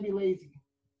you can't be lazy.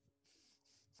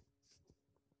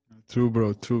 True,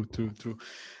 bro. True, true, true.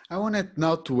 I wanted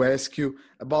now to ask you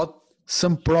about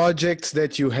some projects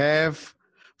that you have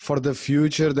for the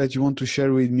future that you want to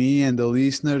share with me and the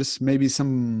listeners. Maybe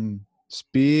some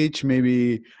speech,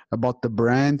 maybe about the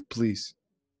brand, please.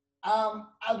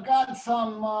 I've got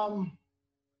some.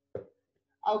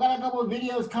 I've got a couple of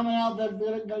videos coming out that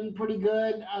are gonna be pretty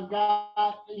good. I've got,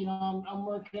 I'm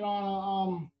working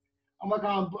on I'm working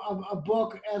on a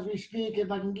book as we speak. If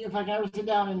I can ever sit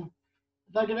down and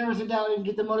if I can ever sit down and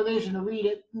get the motivation to read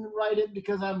it and write it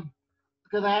because I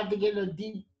have to get in a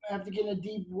deep I have to get in a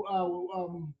deep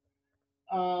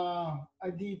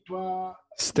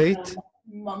State?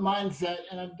 mindset,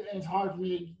 and it's hard for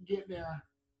me to get there.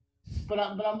 But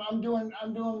I'm doing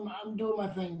my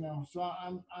thing now, so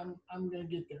I'm gonna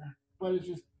get there. But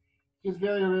it's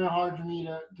very very hard for me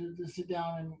to sit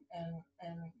down and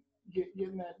get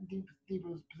in that deep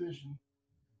of position,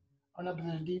 or not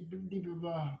position, deep of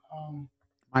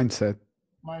Mindset.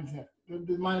 mindset.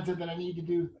 The mindset that I need to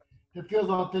do that feels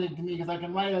authentic to me, because I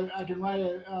can write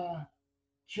a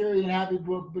cheery and happy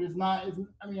book, but it's not.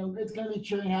 I mean, it's gonna be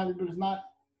cheery and happy, but it's not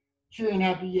cheery and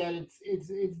happy yet.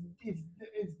 It's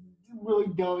really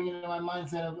delving into my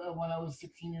mindset of when I was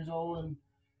 16 years old, and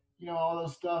all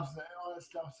that stuff. So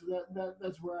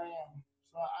that's where I am.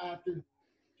 So I have to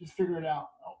just figure it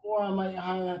out, or I might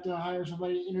have to hire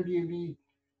somebody to interview me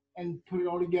and put it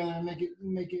all together and make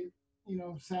it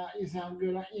sound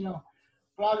good.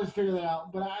 But I'll just figure that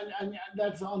out. But I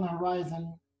that's on the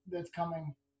horizon. That's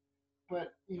coming.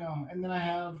 But and then I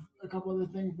have a couple other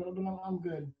things, but I'm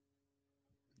good.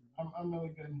 I'm really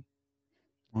good.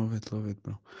 Love it,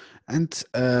 bro. And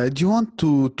do you want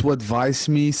to advise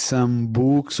me some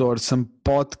books or some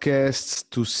podcasts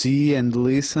to see and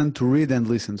listen, to read and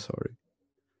listen? Sorry.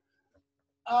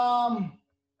 Um,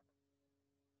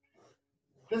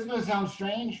 this is gonna sound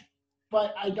strange,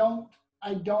 but I don't.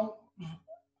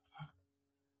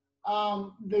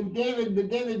 The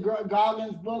David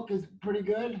Goggins book is pretty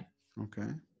good.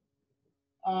 Okay.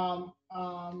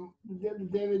 The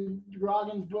David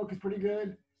Goggins book is pretty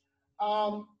good.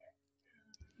 Um,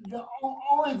 the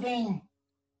only thing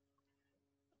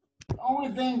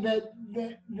that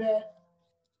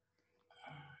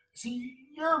see,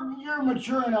 you're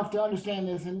mature enough to understand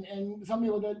this, and some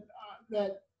people that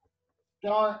that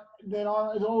aren't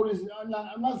as old as I'm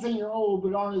not saying you're old,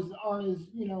 but aren't as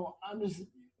I'm just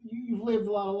you've lived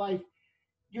a lot of life.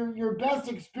 Your best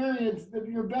experience,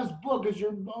 your best book is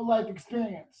your life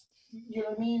experience. You know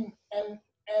what I mean?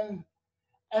 And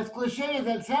as cliche as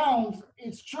that sounds,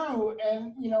 it's true.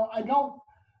 And I don't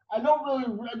really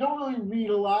read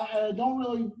a lot, and I don't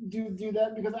really do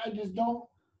that because I just don't.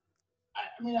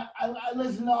 I mean, I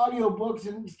listen to audiobooks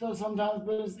and stuff sometimes,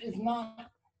 but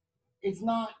it's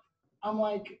not. I'm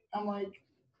like,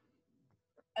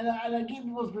 and I get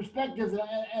people's perspectives,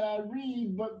 and I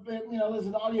read, but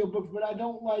listen to audiobooks, but I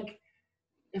don't like.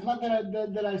 It's not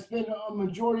that I spend a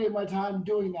majority of my time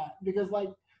doing that, because I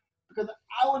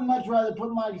would much rather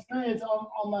put my experience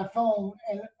on my phone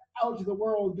and out to the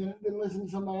world than listen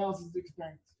to somebody else's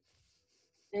experience.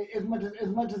 As much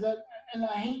as that, and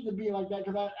I hate to be like that,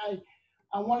 because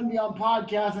I want to be on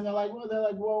podcasts, and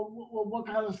well, what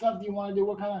kind of stuff do you want to do?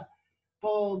 What kind of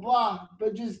blah blah blah?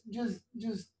 But just you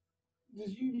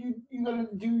gotta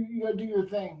do your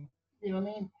thing. You know what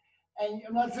I mean? And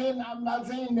I'm not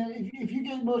saying that if you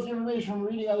get most information from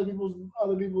reading other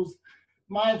people's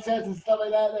mindsets and stuff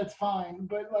like that, that's fine.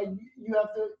 But like you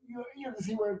have to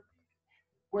see where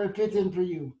it fits in for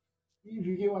you, if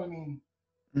you get what I mean.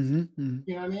 Mm-hmm.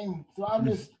 You know what I mean? So I'm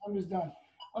just done.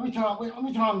 Let me turn on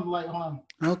the light. Hold on.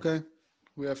 Okay.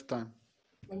 We have time.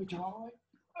 Let me turn on the light.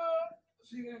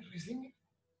 So you can actually see me.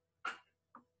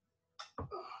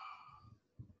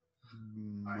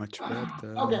 Much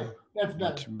better. Okay, that's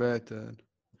better. Much better.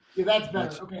 Yeah, that's better.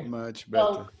 Much, Okay. much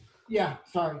better. So, yeah,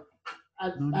 sorry.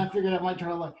 No, I figured I might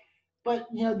turn on the light. But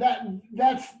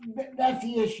that's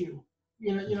the issue.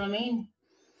 You know what I mean?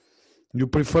 You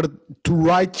prefer to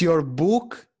write your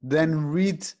book than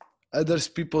read others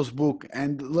people's book,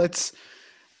 and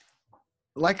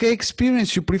like I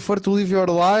experience, you prefer to live your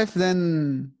life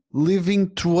than living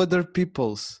through other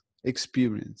people's.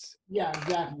 experience. Yeah,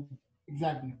 exactly,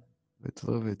 exactly.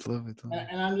 Love it, love it, love it.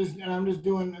 I'm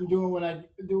doing what I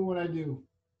do.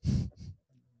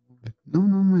 No,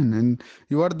 no, man. And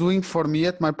you are doing, for me,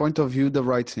 at my point of view, the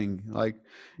right thing. Like,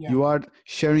 Yeah, you are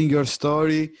sharing your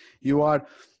story. You are,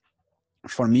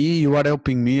 for me, you are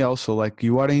helping me also. Like,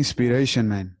 you are an inspiration,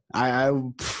 man. I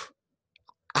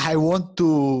want to,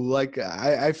 like,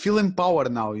 I feel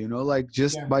empowered now, like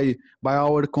just yeah, by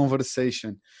our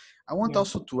conversation. I want yeah.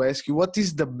 also to ask you, what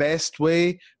is the best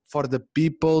way for the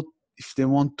people if they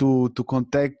want to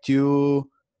contact you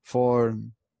for.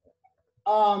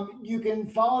 You can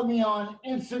follow me on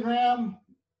Instagram,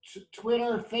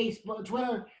 Twitter, Facebook,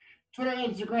 Twitter,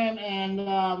 Instagram,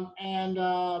 and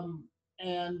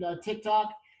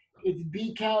TikTok. It's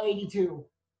bcow82,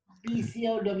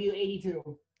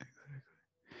 BCOW82.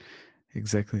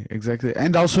 Exactly, exactly.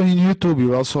 And also in YouTube,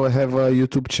 you also have a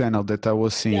YouTube channel that I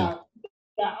was seeing. Yeah.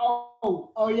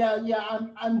 Oh, yeah, yeah.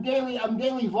 I'm daily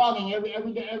vlogging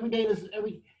every day.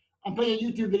 I'm putting a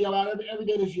YouTube video out every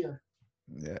day this year.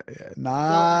 Yeah, yeah. So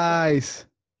Nice.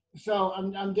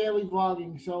 I'm daily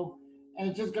vlogging. And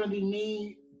it's just gonna be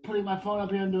me putting my phone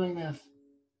up here and doing this.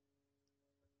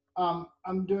 I'm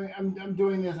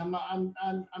doing this. I'm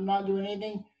not doing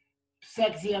anything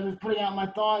sexy. I'm just putting out my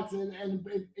thoughts and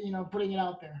putting it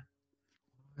out there.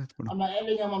 Love it, bro. I'm not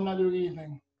editing them. I'm not doing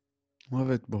anything.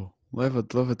 Love it, bro. Love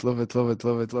it, love it, love it, love it,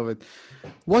 love it, love it.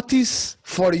 What is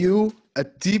for you a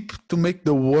tip to make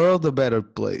the world a better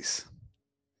place?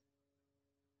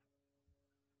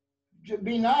 Just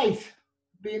be nice.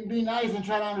 Be nice and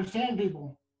try to understand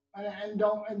people. And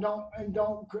don't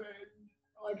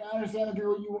like I understand the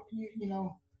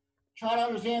people try to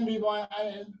understand people.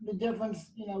 The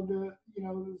difference.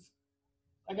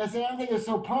 Like I said, everything is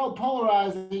so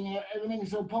polarizing. Everything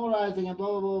is so polarizing, and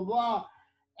blah blah blah blah.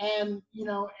 And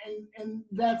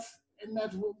that's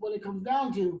what it comes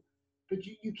down to. But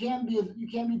you can't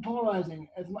be polarizing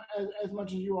as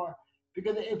much as you are,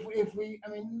 because if we, I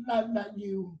mean, not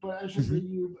you, but I should say Hmm.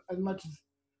 you, as much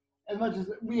as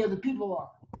we as the people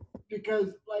are,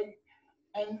 because like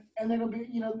and they're gonna be,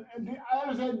 I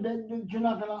understand that you're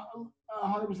not gonna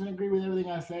 100% agree with everything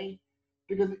I say,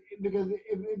 because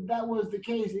if that was the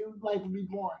case, life would be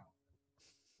boring.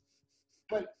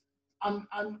 But I'm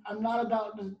not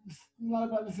about to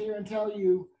sit here and tell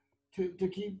you to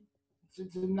keep to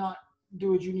not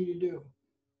do what you need to do.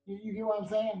 You get what I'm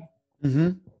saying? Mm-hmm.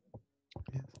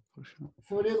 Yes, for sure.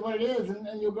 So it is what it is,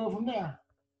 and you'll go from there.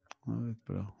 Love it,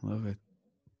 bro. Love it.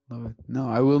 Love it. No,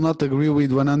 I will not agree with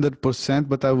 100%,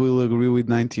 but I will agree with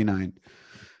 99.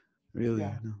 Really.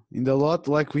 Yeah. No. In the lot,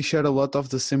 like we share a lot of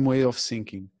the same way of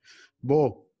thinking.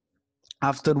 Bo,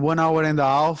 after 1 hour and a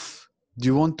half, do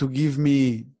you want to give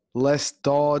me less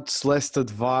thoughts, less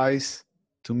advice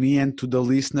to me and to the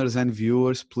listeners and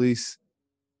viewers, please?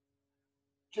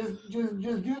 Just do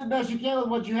the best you can with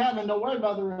what you have, and don't worry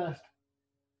about the rest.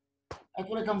 That's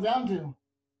what it comes down to.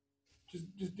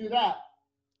 Just do that,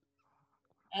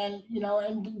 and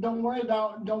don't worry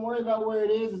about where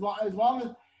it is, as long as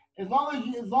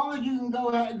you can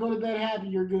go to bed happy,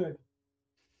 you're good.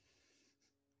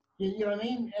 You know what I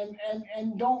mean?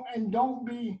 And don't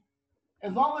be,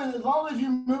 as long as you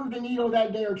move the needle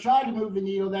that day, or try to move the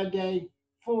needle that day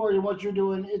forward in what you're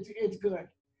doing, it's good.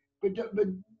 But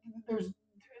there's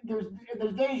there's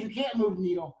there's days you can't move the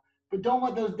needle, but don't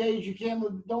let those days you can't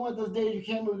move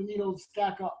the needle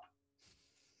stack up.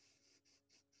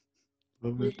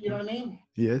 Love You, it, you know bro. what I mean?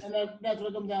 Yes. And that's what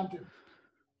it comes down to.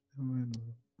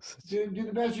 Such. Do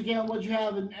the best you can with what you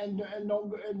have, and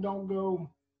don't go,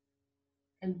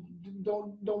 and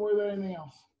don't worry about anything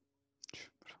else.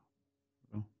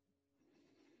 Bro.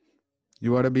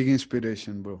 You are a big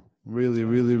inspiration, bro. Really,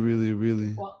 really, really,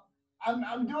 really. Well,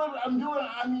 I'm doing. I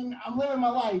mean, I'm living my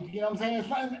life. You know what I'm saying? It's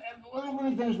not, let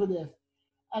me finish with this.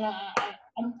 And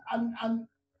I'm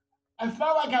it's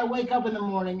not like I wake up in the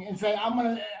morning and say I'm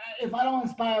gonna. If I don't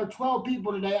inspire 12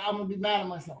 people today, I'm gonna be mad at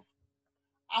myself.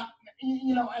 I,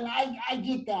 and I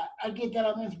get that. I get that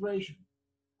I'm inspiration.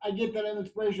 I get that I'm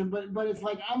inspiration. But it's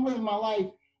like I'm living my life,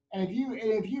 and if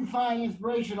you find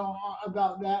inspiration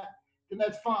about that, then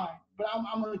that's fine. But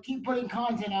I'm gonna keep putting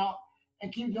content out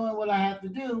and keep doing what I have to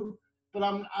do. But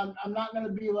I'm not gonna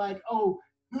be like, oh,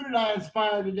 who did I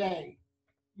inspire today?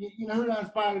 Who did I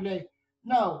inspire today?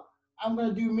 No, I'm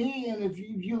gonna do me, and if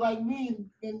you like me,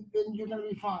 then you're gonna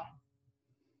be fine.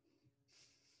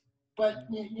 But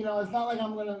it's not like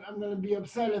I'm gonna be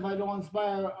upset if I don't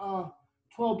inspire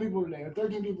 12 people today, or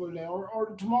 13 people today,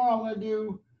 or tomorrow I'm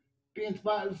gonna be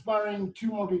inspiring two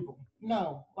more people.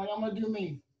 No, like I'm gonna do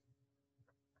me.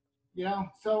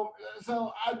 So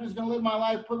I'm just gonna live my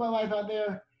life, put my life out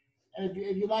there, And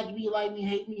if you like me, you like me.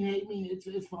 Hate me, hate me.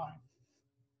 It's fine.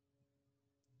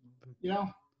 You know.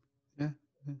 Yeah.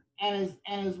 Yeah. And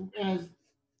as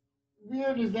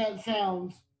weird as that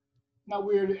sounds, not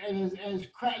weird,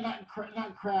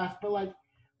 not crass, but like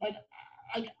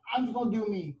I'm just gonna do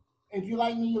me. If you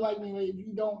like me, you like me. If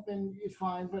you don't, then it's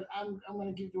fine. But I'm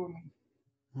gonna keep doing me.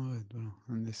 Alright, bro.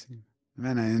 I'm listening.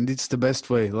 Man, and it's the best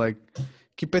way. Like,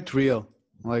 keep it real.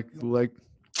 Like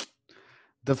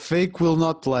the fake will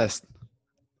not last.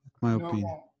 My No, it opinion.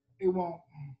 won't. It won't.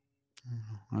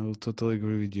 I will totally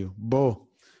agree with you. Bo,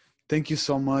 thank you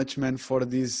so much, man, for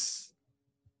this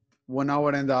 1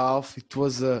 hour and a half. It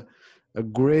was a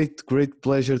great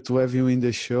pleasure to have you in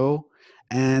the show.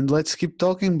 And let's keep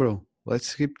talking, bro.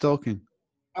 Let's keep talking.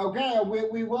 Okay,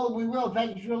 we will.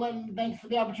 Thanks for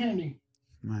the opportunity.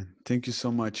 Man, thank you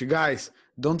so much. You guys,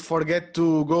 don't forget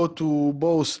to go to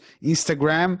Bo's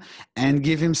Instagram and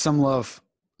give him some love.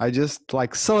 I just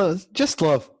like so just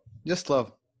love. Just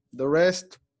love. The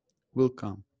rest will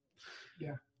come.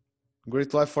 Yeah.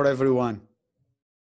 Great life for everyone.